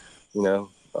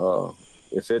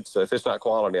 if it's not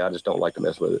quality, I just don't like to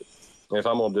mess with it. And if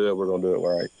I'm going to do it, we're going to do it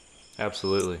right.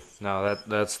 Absolutely. No,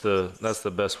 that's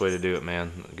the best way to do it,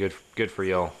 man. Good for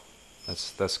y'all.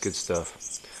 That's good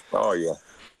stuff. Oh yeah.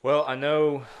 Well, I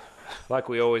know, like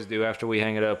we always do after we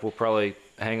hang it up, we'll probably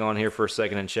hang on here for a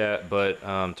second and chat. But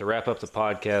to wrap up the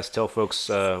podcast, tell folks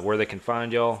where they can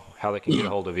find y'all, how they can get a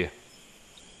hold of you.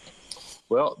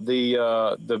 Well,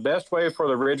 the best way for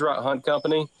the Ridge Rock Hunt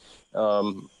Company,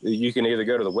 you can either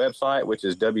go to the website, which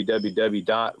is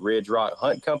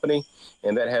www.ridgerockhuntcompany,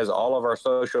 and that has all of our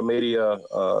social media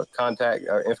contact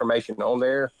information on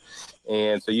there.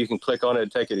 And so you can click on it,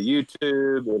 it'll take you to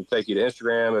YouTube, it'll take you to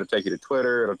Instagram, it'll take you to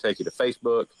Twitter, it'll take you to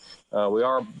Facebook. We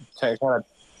are kind of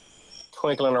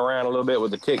twinkling around a little bit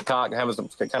with the TikTok, having some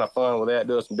kind of fun with that,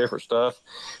 doing some different stuff.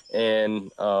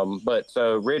 And but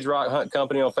so Ridge Rock Hunt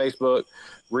Company on Facebook,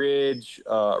 Ridge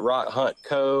Rock Hunt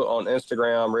Co. on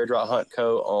Instagram, Ridge Rock Hunt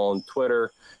Co. on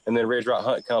Twitter, and then Ridge Rock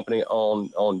Hunt Company on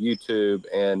YouTube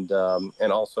and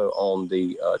also on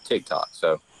the TikTok.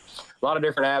 So a lot of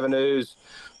different avenues.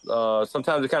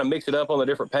 Sometimes we kind of mix it up on the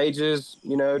different pages,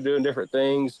 doing different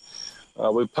things.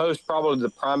 We post probably the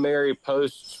primary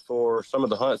posts for some of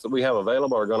the hunts that we have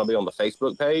available are going to be on the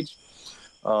Facebook page.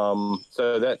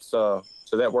 So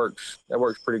that works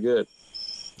pretty good.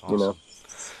 Awesome. You know.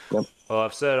 Yep. Well,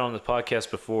 I've said on the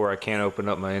podcast before, I can't open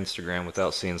up my Instagram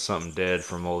without seeing something dead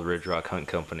from old Ridge Rock Hunt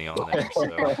Company on there. So.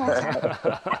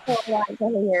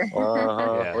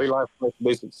 Yeah. We like to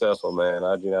be successful, man.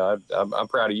 I'm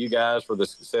proud of you guys for the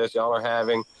success y'all are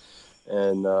having,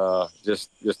 and just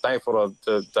thankful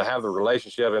to have the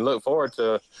relationship, and look forward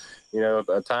to,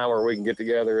 a time where we can get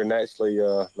together and actually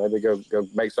maybe go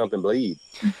make something bleed.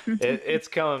 It's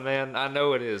coming, man. I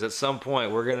know it is. At some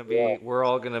point, we're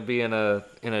all gonna be in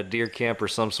a deer camp or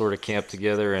some sort of camp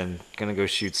together, and gonna go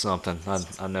shoot something.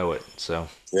 I know it. So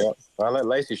yeah, I'll let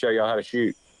Lacey show y'all how to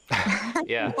shoot.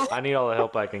 Yeah, I need all the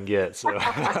help I can get. So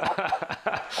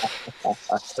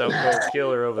Stone Cold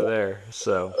Killer over there.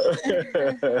 So,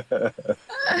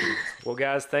 well,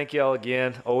 guys, thank y'all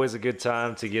again. Always a good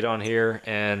time to get on here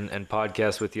and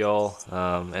podcast with y'all.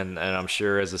 And I'm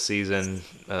sure as the season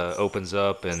opens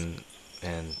up and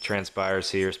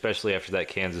transpires here, especially after that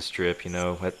Kansas trip,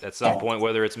 at some point,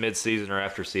 whether it's mid-season or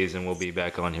after season, we'll be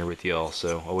back on here with y'all.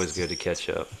 So always good to catch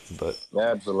up. But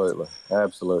absolutely.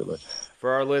 For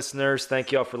our listeners,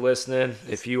 thank y'all for listening.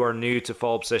 If you are new to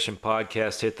Fall Obsession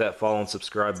Podcast, hit that follow and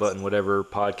subscribe button, whatever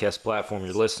podcast platform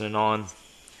you're listening on.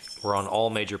 We're on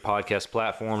all major podcast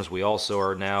platforms. We also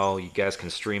are now, you guys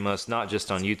can stream us, not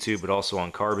just on YouTube, but also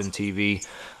on Carbon TV,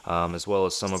 as well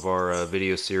as some of our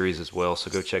video series as well.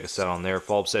 So go check us out on there.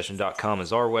 FallObsession.com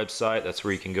is our website. That's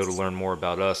where you can go to learn more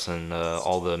about us and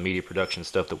all the media production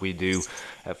stuff that we do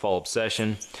at Fall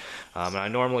Obsession. And I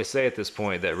normally say at this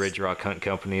point that Ridge Rock Hunt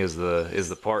Company is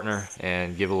the partner,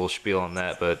 and give a little spiel on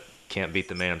that, but can't beat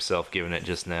the man himself giving it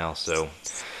just now. So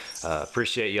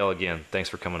appreciate y'all again. Thanks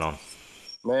for coming on.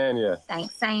 Man, yeah.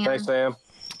 Thanks, Sam.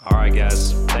 All right,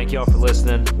 guys. Thank y'all for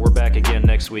listening. We're back again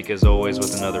next week, as always,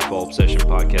 with another Fall Obsession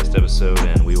Podcast episode,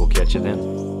 and we will catch you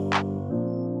then.